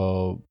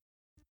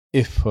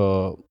if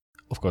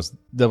of course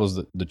that was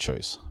the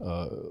choice.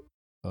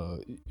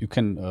 You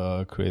can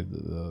create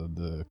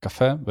the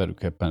cafe where you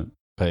can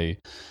pay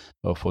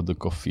for the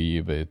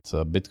coffee with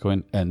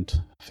Bitcoin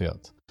and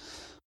fiat.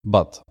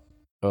 But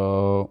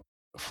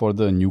for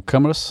the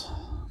newcomers,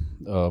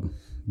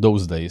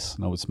 those days,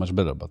 now it's much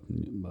better, but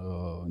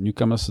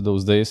newcomers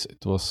those days,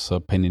 it was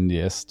a pain in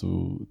the ass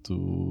to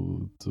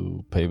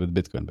pay with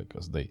Bitcoin,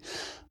 because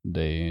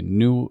they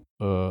knew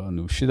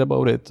shit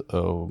about it.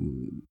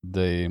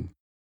 They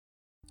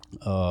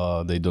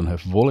don't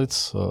have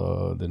wallets,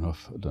 they don't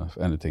have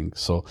anything.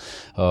 So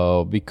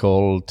we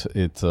called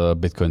it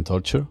Bitcoin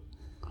torture.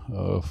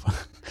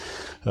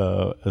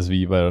 As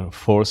we were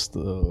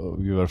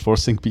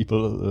forcing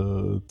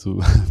people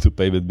to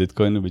pay with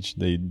Bitcoin, which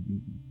they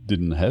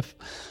didn't have,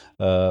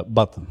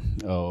 but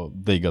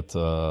they got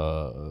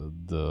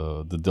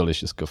the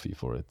delicious coffee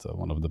for it,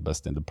 one of the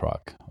best in the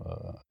Prague.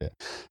 Yeah.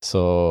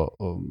 So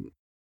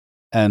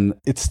and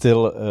it's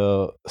still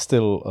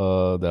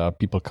there are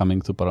people coming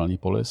to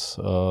Parallelimopolis.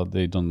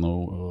 They don't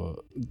know.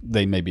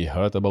 They maybe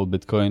heard about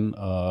Bitcoin,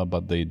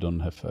 but they don't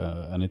have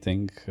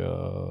anything.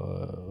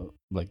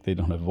 Like they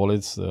don't have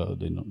wallets.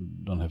 They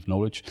don't have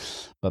knowledge.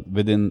 But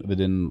within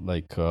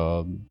like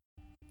I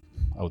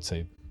would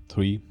say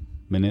 3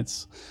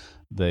 minutes,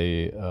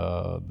 they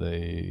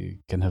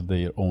can have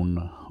their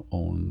own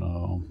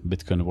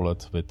Bitcoin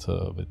wallet with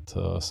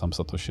some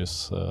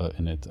satoshis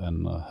in it,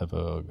 and have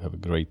a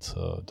great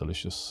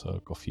delicious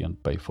coffee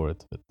and pay for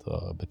it with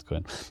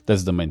Bitcoin.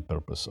 That's the main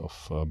purpose of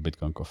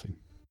Bitcoin Coffee.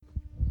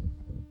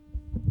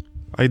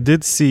 I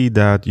did see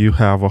that you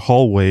have a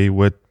hallway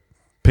with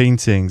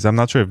paintings. I'm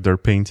not sure if they're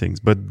paintings,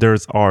 but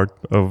there's art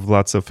of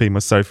lots of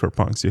famous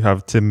cypherpunks. You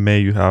have Tim May,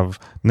 you have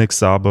Nick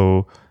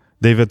Szabo,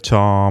 David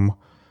Chom,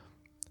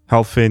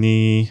 Hal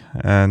Finney,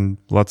 and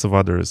lots of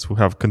others who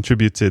have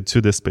contributed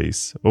to the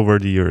space over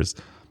the years.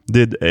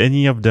 Did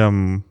any of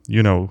them,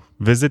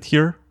 visit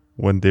here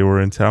when they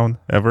were in town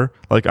ever?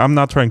 Like, I'm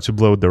not trying to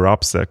blow their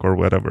OPSEC or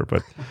whatever,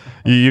 but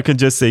you can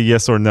just say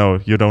yes or no.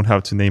 You don't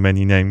have to name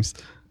any names.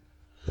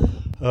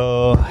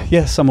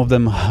 Yeah, some of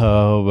them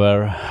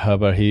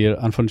were here.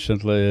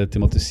 Unfortunately,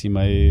 Timothy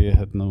Simay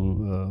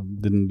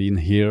haven't been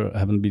here.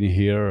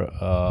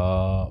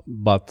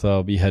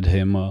 But we had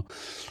him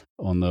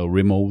on a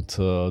remote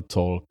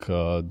talk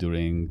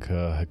during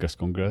Hackers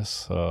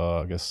Congress.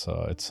 I guess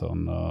it's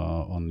on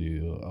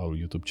our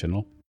YouTube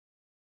channel.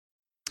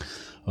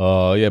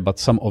 Yeah, but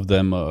some of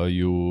them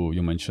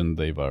you mentioned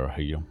they were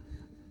here.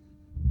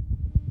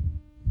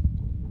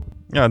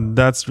 Yeah,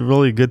 that's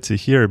really good to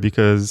hear,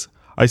 because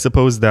I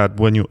suppose that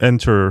when you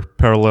enter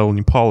Parallel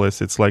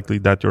Nepalis, it's likely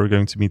that you're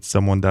going to meet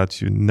someone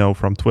that you know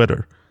from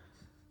Twitter.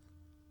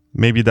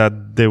 Maybe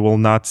that they will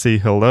not say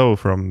hello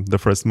from the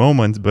first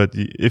moment, but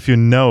if you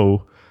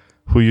know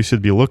who you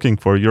should be looking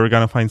for, you're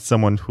going to find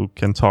someone who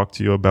can talk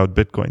to you about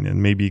Bitcoin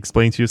and maybe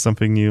explain to you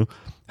something new,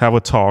 have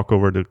a talk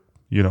over the,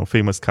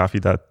 famous coffee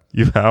that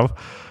you have,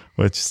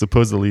 which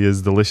supposedly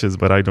is delicious,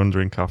 but I don't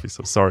drink coffee,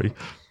 so sorry.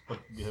 But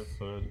we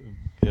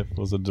have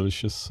also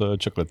delicious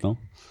chocolate, no?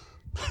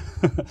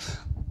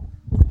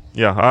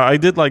 Yeah, I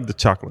did like the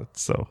chocolate,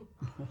 so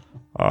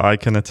I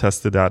can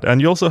attest to that.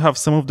 And you also have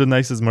some of the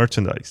nicest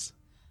merchandise.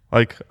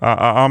 Like,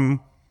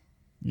 I'm,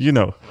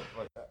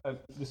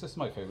 This is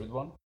my favorite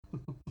one.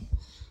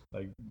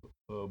 Like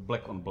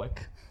black on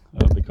black,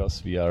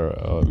 because we are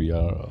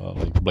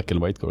like black and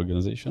white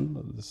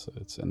organization.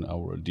 It's in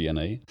our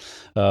DNA.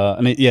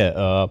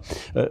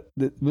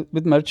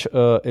 With merch,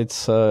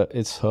 it's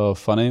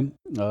funny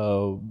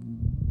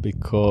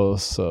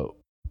because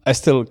I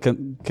still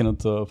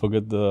cannot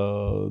forget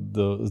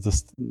the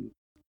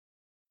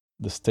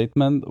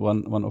statement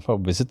one of our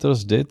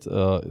visitors did.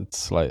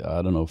 It's like,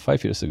 I don't know,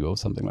 5 years ago,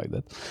 something like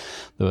that.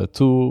 There were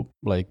two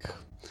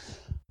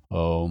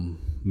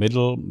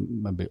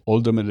maybe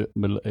older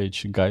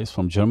middle-aged guys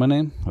from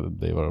Germany.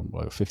 They were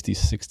like 50s,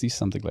 60s,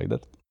 something like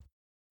that.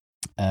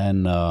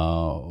 And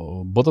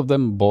both of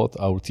them bought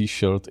our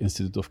T-shirt,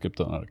 Institute of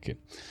Crypto Anarchy.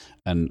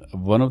 And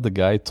one of the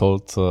guy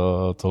told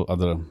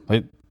other,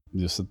 hey,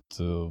 you said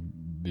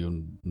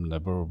you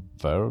never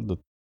wear the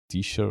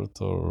T-shirt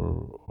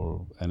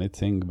or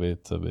anything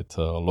with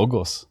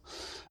logos.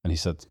 And he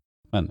said,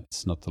 man,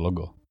 it's not a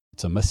logo,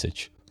 it's a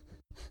message.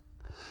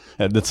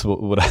 And that's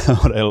what I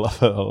love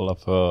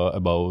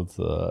about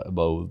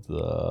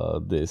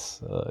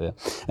this. Yeah.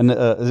 And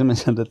as you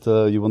mentioned that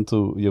you want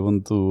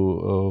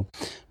to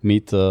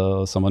meet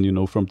someone you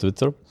know from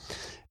Twitter.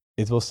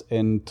 It was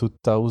in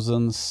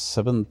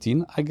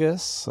 2017, I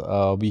guess.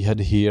 We had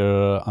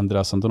here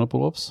Andreas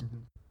Antonopoulos,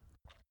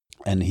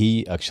 and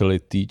he actually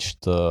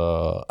taught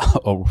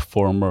our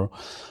former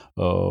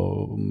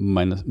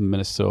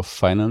Minister of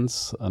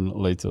Finance and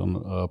later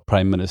on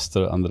Prime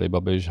Minister Andrej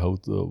Babiš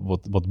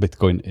what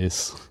Bitcoin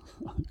is.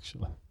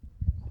 Actually,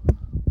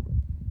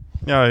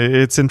 yeah,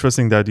 it's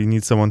interesting that you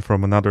need someone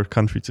from another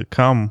country to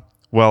come.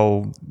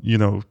 Well,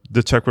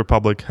 the Czech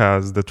Republic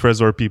has the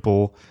Trezor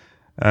people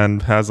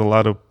and has a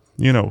lot of,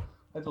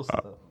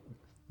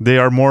 they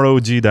are more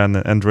OG than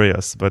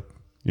Andreas, but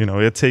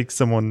it takes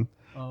someone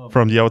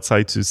from the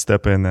outside to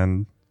step in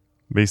and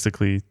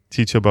basically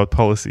teach about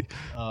policy.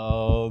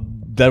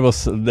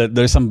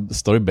 There's some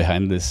story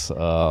behind this.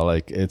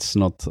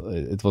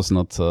 It was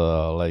not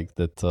like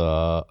that.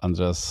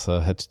 Andreas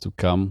had to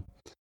come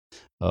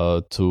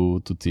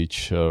to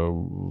teach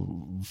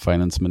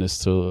finance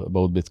minister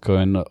about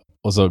Bitcoin.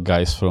 Other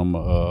guys from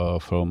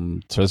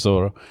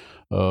Trezor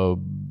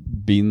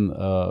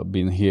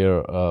been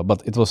here,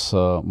 but it was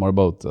more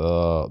about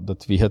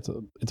that we had.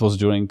 It was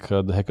during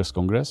the Hackers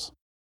Congress.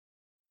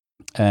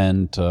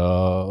 And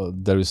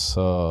there is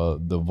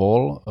the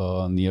wall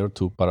near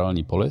to Parallel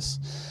Nepalis,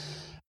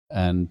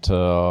 and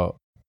there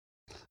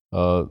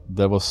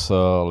was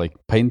like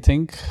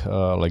painting,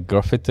 like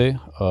graffiti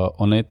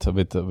on it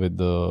with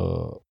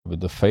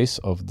the face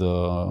of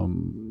the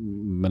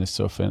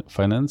Minister of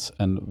Finance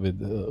and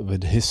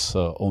with his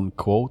own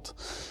quote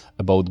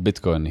about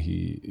Bitcoin.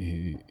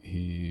 He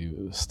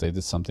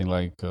stated something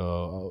like,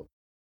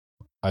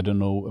 I don't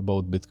know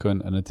about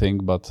Bitcoin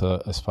anything, but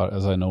as far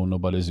as I know,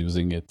 nobody's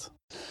using it.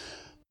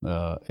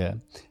 Yeah,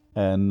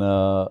 and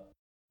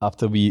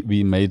after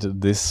we made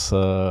this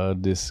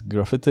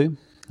graffiti,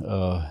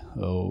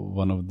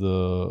 one of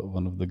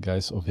the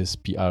guys of his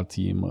PR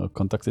team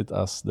contacted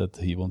us that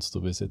he wants to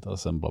visit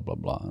us and blah blah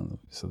blah. And we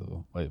said,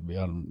 we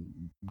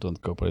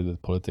don't cooperate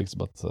with politics,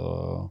 but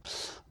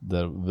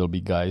there will be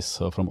guys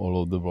from all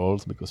over the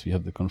world because we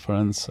have the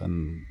conference,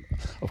 and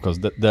of course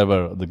there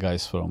were the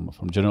guys from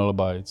General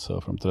Bytes,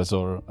 from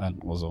Trezor,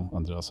 and also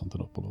Andreas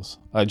Antonopoulos.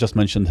 I just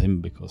mentioned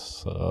him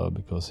because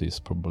he's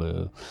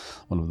probably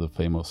one of the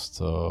famous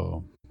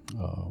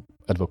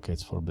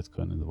advocates for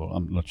Bitcoin in the world.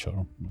 I'm not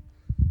sure.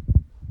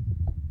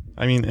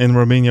 I mean, in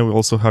Romania, we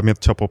also have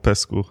Mircea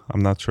Popescu.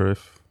 I'm not sure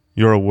if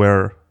you're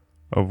aware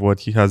of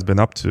what he has been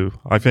up to.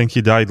 I think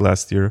he died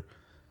last year.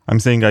 I'm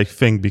saying I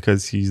think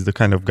because he's the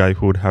kind of guy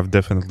who would have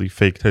definitely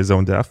faked his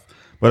own death.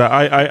 But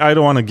I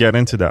don't want to get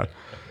into that.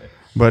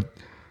 But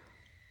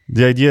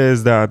the idea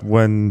is that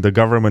when the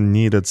government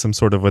needed some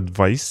sort of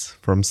advice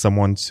from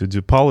someone to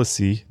do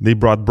policy, they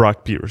brought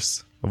Brock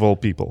Pierce, of all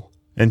people.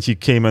 And he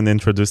came and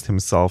introduced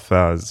himself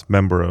as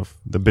member of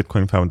the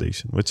Bitcoin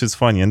Foundation, which is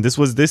funny. And this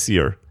was this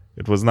year.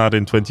 It was not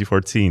in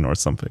 2014 or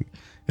something.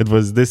 It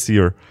was this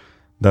year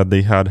that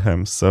they had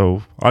him.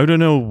 So I don't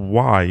know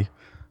why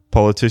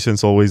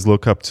politicians always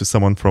look up to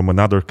someone from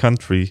another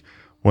country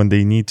when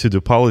they need to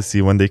do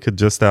policy, when they could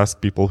just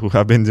ask people who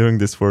have been doing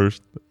this for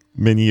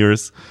many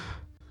years.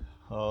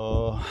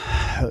 With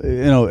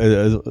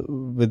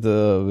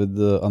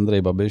the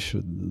Andrej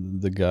Babiš,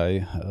 the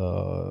guy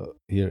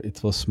here,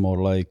 it was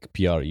more like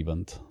PR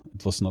event.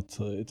 It was not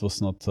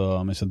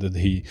mentioned that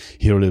he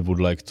really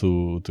would like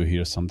to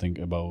hear something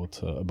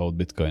about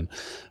Bitcoin.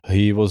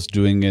 He was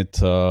doing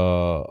it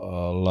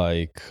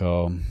like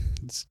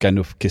it's kind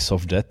of kiss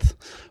of death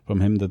from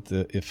him, that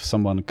if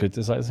someone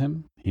criticizes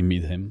him, he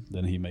meet him,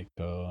 then he make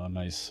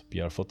nice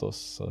PR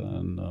photos,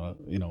 and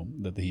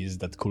that he is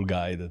that cool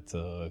guy that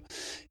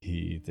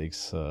he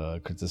takes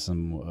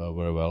criticism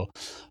very well.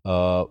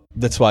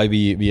 That's why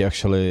we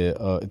actually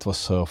it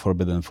was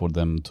forbidden for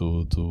them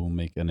to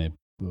make any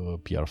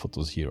PR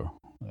photos here,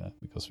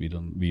 because we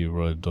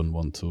really don't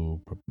want to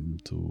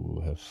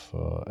have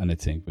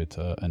anything with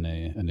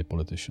any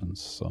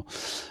politicians. So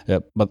yeah,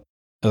 but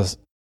as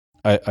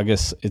I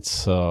guess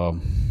it's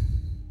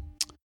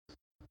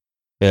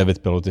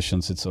with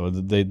politicians, it's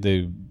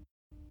they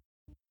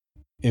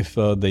if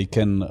they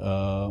can,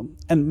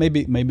 and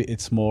maybe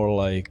it's more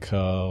like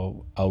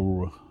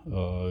our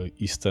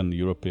Eastern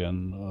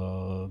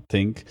European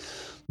thing,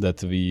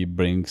 that we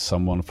bring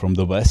someone from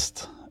the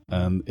West,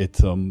 and it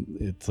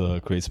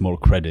creates more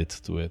credit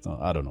to it.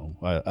 I don't know.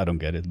 I don't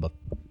get it, but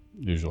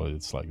usually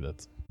it's like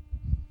that.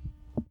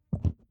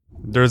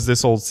 There's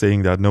this old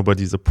saying that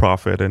nobody's a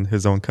prophet in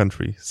his own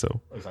country.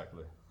 So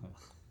Exactly.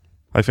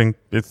 I think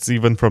it's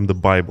even from the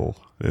Bible.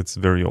 It's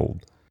very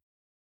old.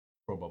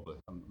 Probably.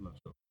 I'm not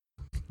sure.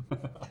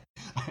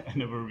 I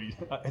never read.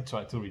 I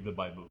try to read the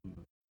Bible.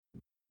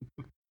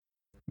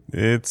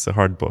 It's a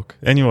hard book.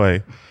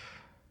 Anyway,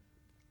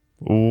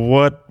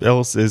 what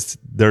else is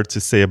there to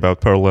say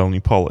about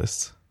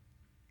Parallelnipolis?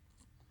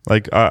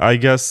 Like, I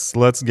guess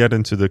let's get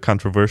into the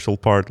controversial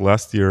part.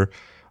 Last year,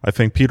 I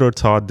think Peter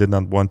Todd did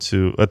not want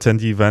to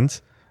attend the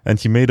event, and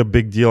he made a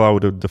big deal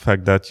out of the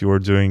fact that you were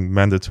doing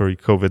mandatory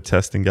COVID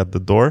testing at the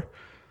door.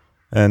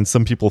 And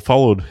some people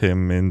followed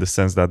him in the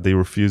sense that they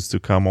refused to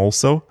come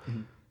also.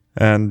 Mm-hmm.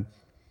 And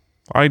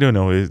I don't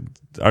know,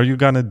 are you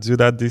going to do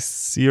that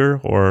this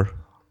year or...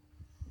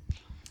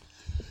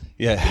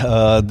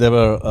 Yeah, there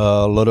were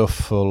a lot of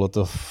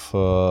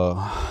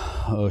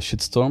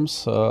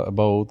shitstorms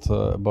about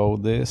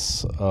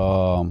this.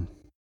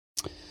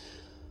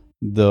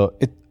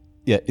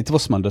 It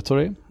was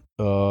mandatory.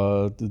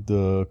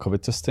 The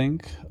COVID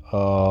testing.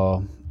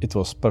 It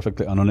was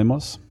perfectly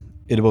anonymous.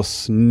 It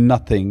was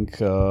nothing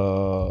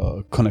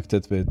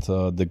connected with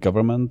the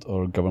government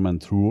or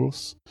government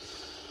rules.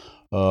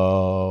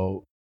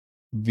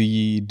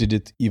 We did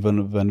it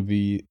even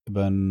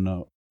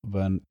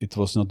when it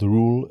was not the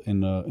rule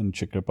in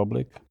Czech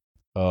Republic,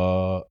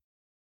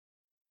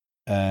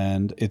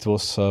 and it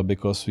was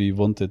because we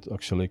wanted to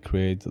actually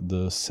create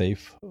the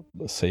safe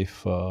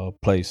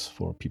place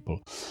for people,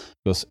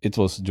 because it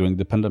was during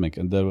the pandemic,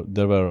 and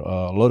there were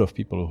a lot of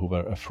people who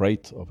were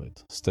afraid of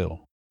it still,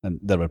 and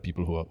there were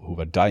people who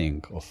were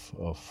dying of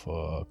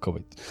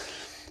COVID.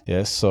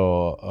 Yes,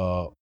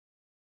 so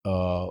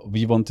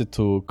we wanted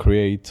to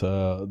create,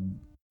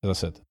 as I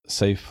said,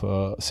 safe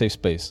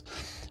space.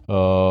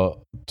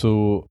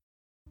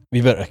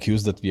 We were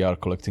accused that we are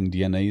collecting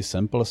DNA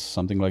samples,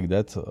 something like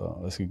that.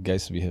 I said,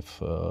 guys, we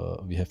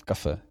have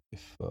cafe.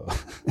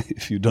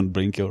 If you don't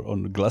bring your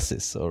own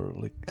glasses,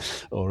 and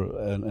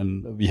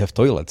we have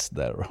toilets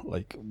there,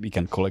 like we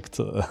can collect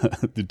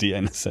the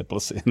DNA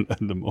samples in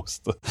the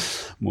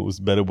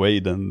most better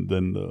way than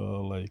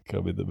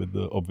with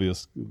the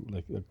obvious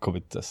like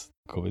COVID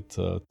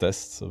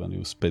tests when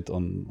you spit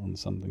on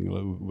something,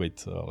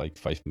 wait like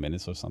 5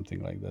 minutes or something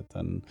like that,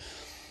 and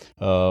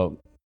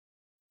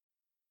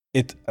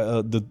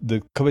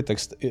the COVID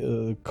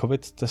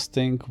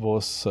testing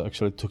was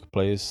actually took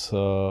place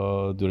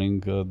during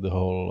the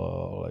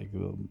whole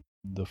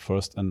the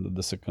first and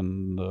the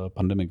second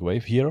pandemic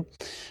wave here,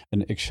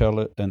 and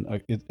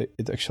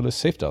it actually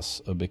saved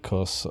us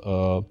because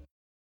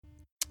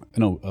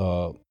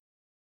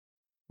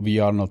we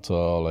are not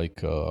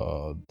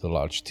the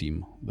large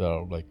team. There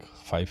are like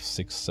 5,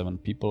 6, 7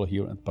 people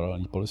here at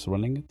Parallelnipolis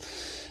running it,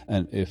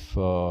 and if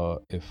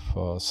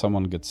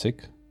someone gets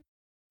sick,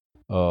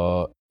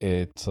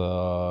 it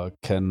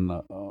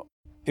can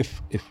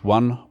if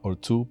 1 or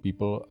 2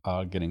 people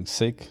are getting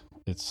sick,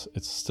 it's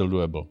still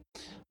doable.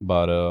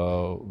 But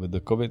with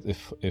the COVID,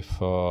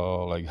 if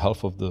like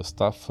half of the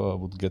staff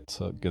would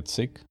get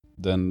sick,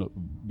 then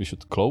we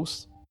should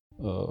close,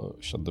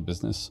 shut the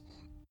business.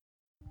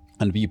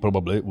 And we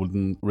probably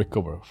wouldn't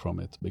recover from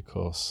it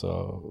because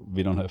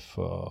we don't have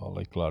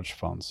like large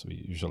funds.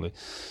 We usually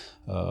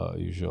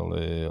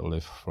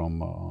live from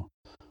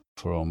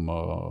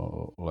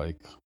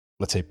like,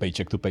 let's say,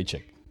 paycheck to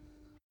paycheck.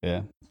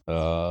 Yeah.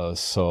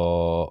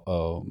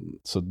 So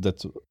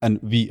that, and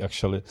we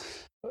actually,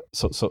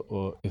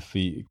 if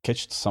we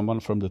catched someone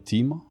from the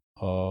team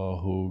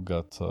who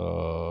got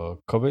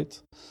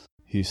COVID,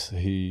 he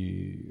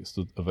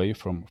stood away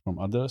from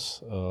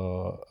others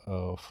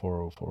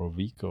for a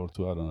week or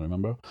two, I don't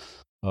remember,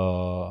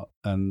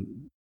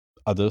 and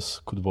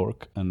others could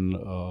work and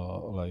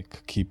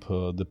like keep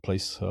the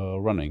place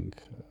running.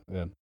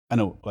 Yeah. I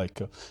know,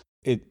 like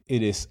it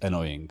is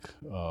annoying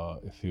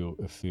if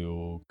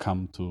you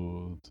come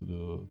to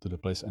the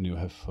place and you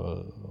have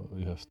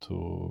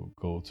to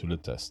go through the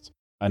test.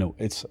 I know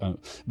it's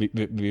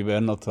we were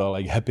not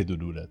like happy to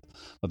do that,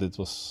 but it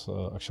was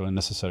actually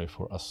necessary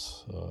for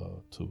us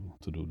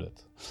to do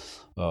that.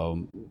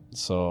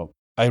 So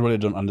I really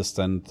don't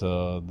understand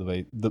the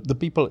way the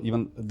people,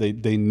 even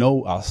they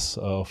know us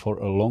for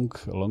a long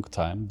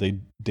time.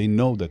 They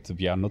know that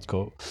we are not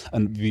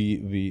and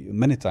we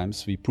many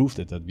times we proved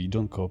it that we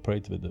don't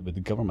cooperate with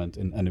the government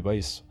in any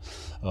ways.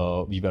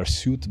 We were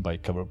sued by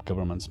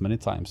governments many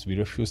times. We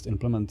refused to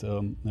implement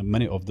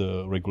many of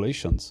the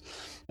regulations,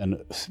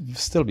 and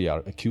still we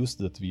are accused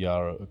that we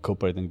are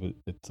cooperating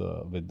with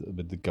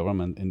the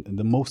government in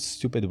the most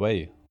stupid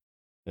way.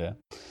 Yeah,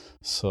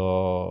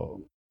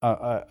 so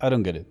I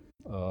don't get it.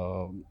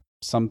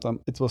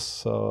 Sometimes it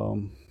was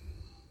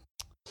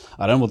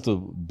I don't want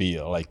to be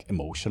like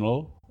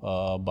emotional,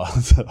 but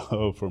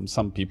from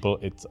some people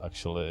it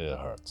actually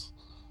hurts,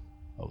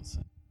 I would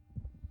say.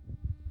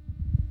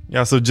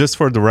 Yeah, so just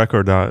for the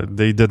record,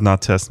 they did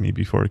not test me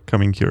before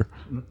coming here.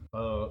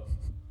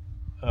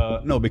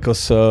 No,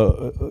 because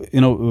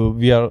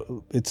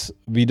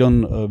we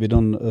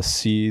don't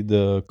see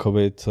the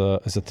COVID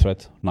as a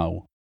threat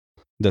now.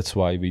 That's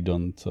why we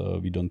don't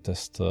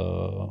test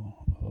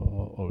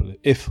already.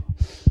 If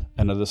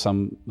another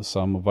some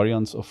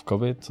variants of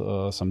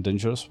COVID, some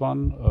dangerous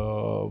one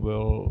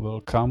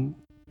will come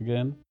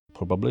again,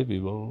 probably we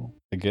will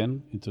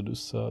again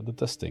introduce the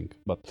testing.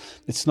 But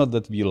it's not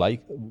that we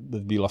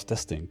love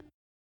testing.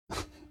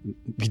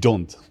 We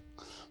don't.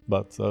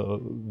 But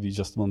we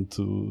just want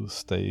to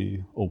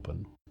stay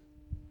open.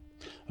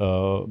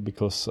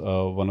 Because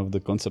one of the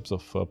concepts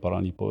of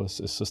Paralelní polis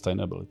is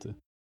sustainability.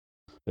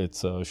 It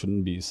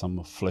shouldn't be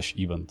some flash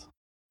event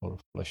or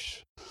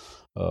flash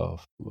to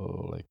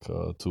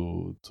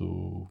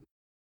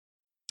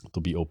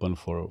be open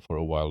for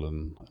a while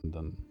and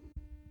then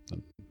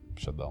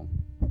shut down.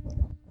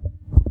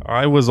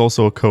 I was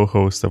also a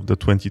co-host of the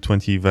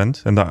 2020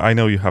 event, and I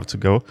know you have to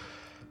go.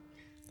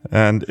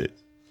 And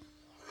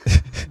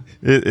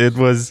it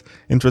was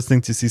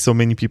interesting to see so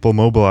many people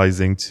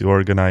mobilizing to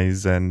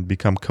organize and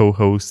become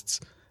co-hosts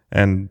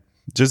and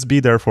just be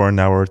there for an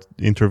hour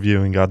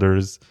interviewing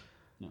others.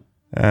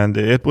 And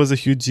it was a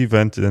huge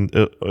event, and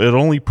it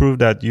only proved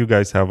that you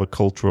guys have a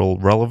cultural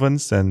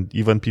relevance. And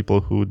even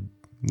people who,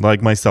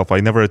 like myself, I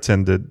never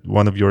attended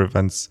one of your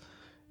events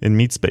in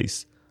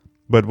Meatspace.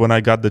 But when I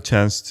got the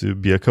chance to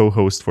be a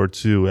co-host for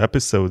 2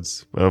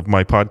 episodes of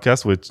my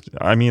podcast, which,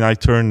 I mean, I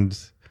turned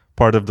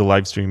part of the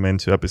live stream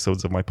into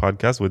episodes of my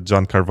podcast with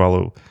John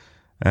Carvalho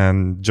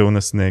and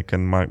Jonas Nick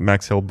and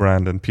Max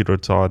Hillbrand and Peter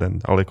Todd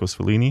and Alekos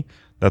Fellini.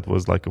 That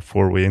was like a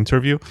 4-way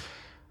interview.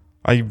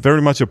 I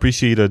very much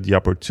appreciated the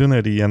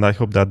opportunity, and I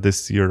hope that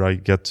this year I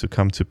get to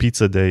come to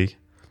Pizza Day.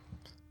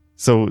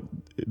 So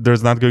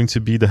there's not going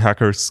to be the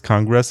Hackers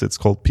Congress. It's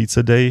called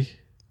Pizza Day.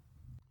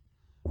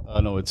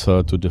 No, it's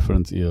 2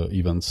 different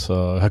events.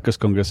 Hackers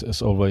Congress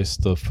is always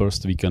the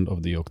first weekend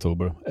of the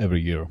October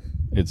every year.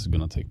 It's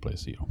gonna take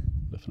place here,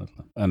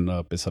 definitely. And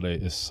Pizza Day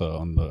is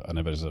on the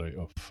anniversary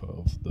of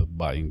the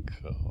buying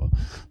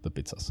the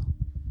pizzas.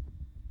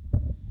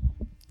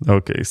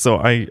 Okay, so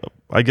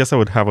I guess I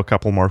would have a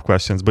couple more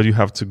questions, but you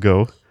have to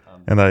go,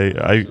 and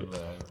I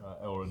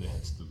already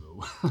had to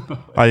go.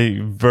 I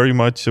very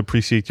much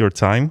appreciate your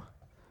time,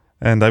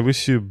 and I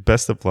wish you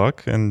best of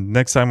luck. And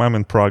next time I'm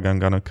in Prague, I'm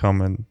gonna come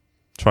and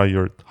try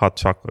your hot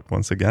chocolate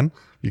once again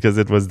because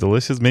it was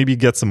delicious. Maybe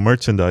get some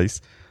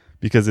merchandise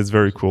because it's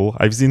very cool.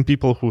 I've seen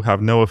people who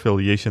have no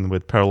affiliation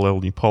with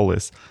Paralelní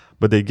polis,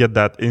 but they get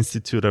that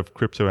Institute of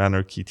Crypto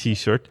Anarchy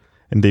T-shirt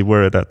and they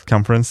wear it at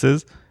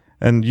conferences.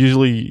 And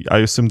usually I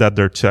assume that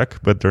they're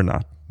Czech, but they're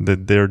not.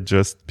 That they're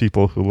just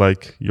people who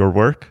like your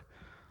work.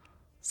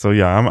 So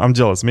yeah, I'm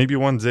jealous. Maybe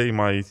one day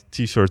my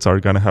T-shirts are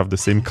going to have the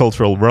same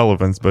cultural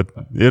relevance, but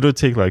it'll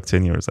take like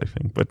 10 years, I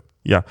think. But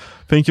yeah,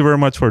 thank you very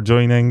much for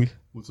joining.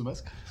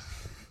 Mulțumesc.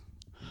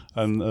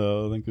 And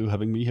thank you for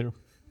having me here.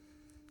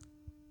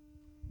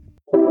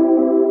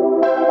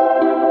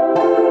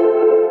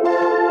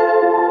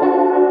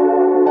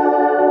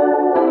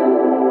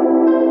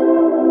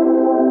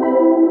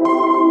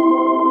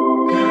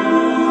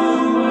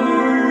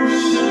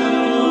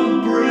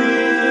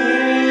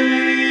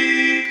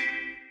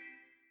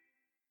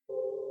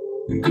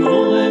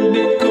 Gold and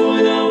Bitcoin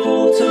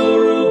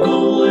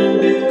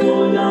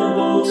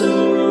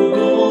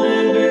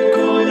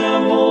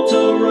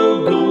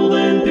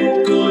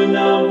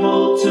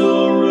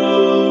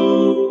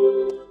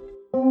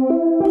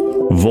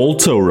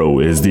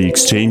Vaultoro is the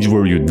exchange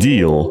where you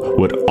deal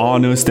with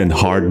honest and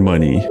hard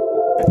money.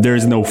 There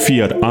is no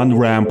fiat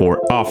on-ramp or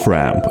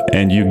off-ramp,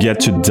 and you get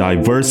to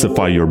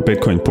diversify your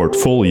Bitcoin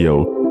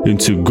portfolio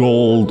into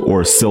gold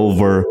or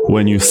silver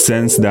when you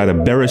sense that a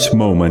bearish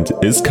moment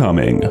is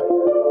coming.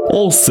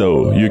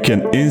 Also, you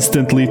can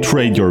instantly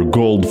trade your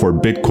gold for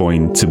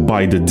Bitcoin to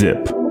buy the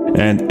dip.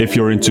 And if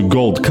you're into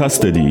gold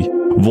custody,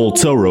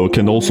 Vaultoro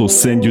can also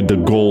send you the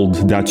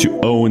gold that you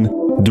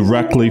own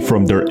directly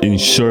from their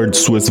insured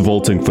Swiss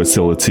vaulting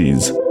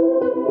facilities.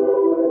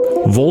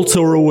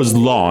 Vaultoro was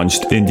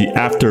launched in the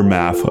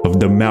aftermath of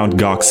the Mt.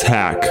 Gox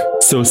hack.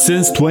 So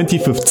since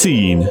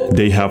 2015,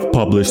 they have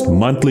published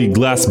monthly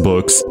glass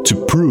books to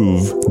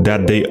prove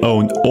that they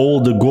own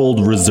all the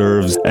gold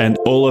reserves and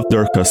all of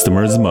their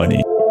customers'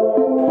 money.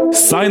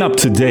 Sign up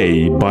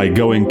today by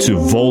going to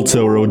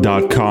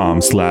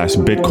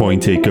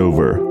vaultoro.com/Bitcoin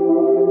takeover.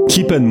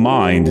 Keep in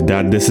mind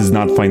that this is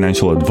not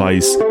financial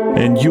advice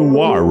and you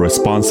are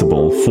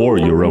responsible for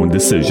your own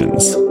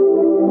decisions.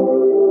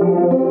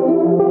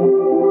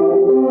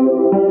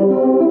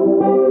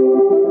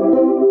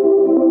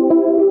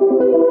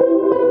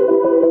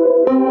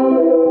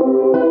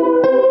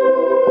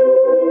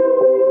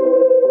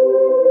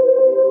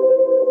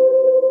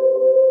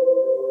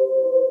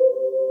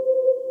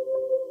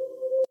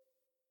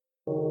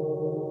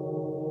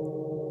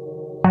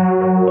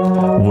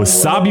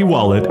 Wasabi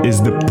Wallet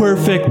is the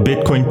perfect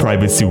Bitcoin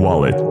privacy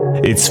wallet.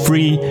 It's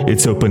free,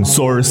 it's open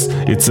source,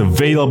 it's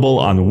available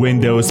on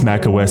Windows,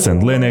 macOS,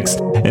 and Linux,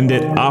 and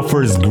it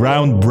offers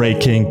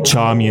groundbreaking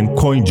Chaumian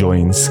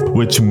CoinJoins,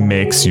 which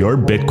makes your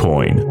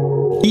Bitcoin.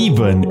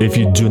 Even if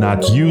you do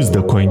not use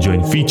the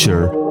CoinJoin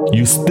feature,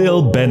 you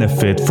still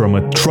benefit from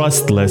a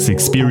trustless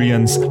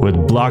experience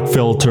with block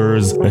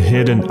filters, a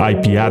hidden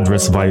IP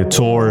address via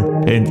Tor,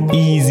 and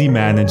easy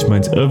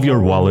management of your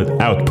wallet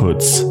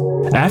outputs.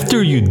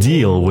 After you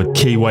deal with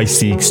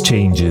KYC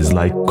exchanges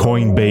like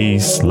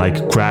Coinbase,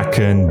 like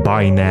Kraken,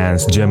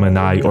 Binance,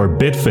 Gemini, or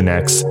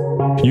Bitfinex,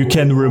 you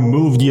can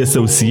remove the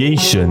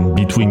association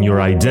between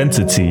your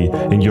identity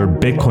and your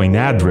Bitcoin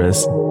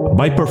address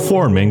by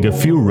performing a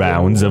few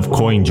rounds of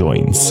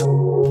CoinJoins.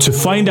 To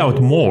find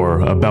out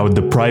more about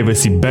the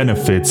privacy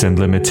benefits and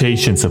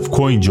limitations of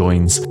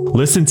CoinJoins,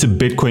 listen to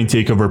Bitcoin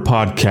Takeover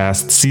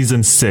Podcast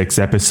Season 6,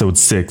 Episode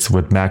 6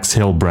 with Max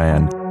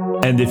Hillbrand.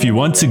 And if you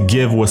want to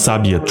give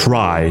Wasabi a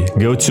try,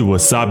 go to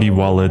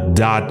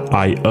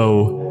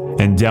wasabiwallet.io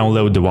and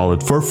download the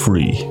wallet for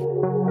free.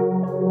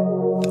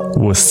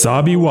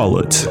 Wasabi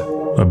Wallet,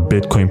 a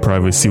Bitcoin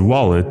privacy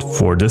wallet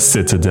for the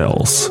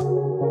citadels.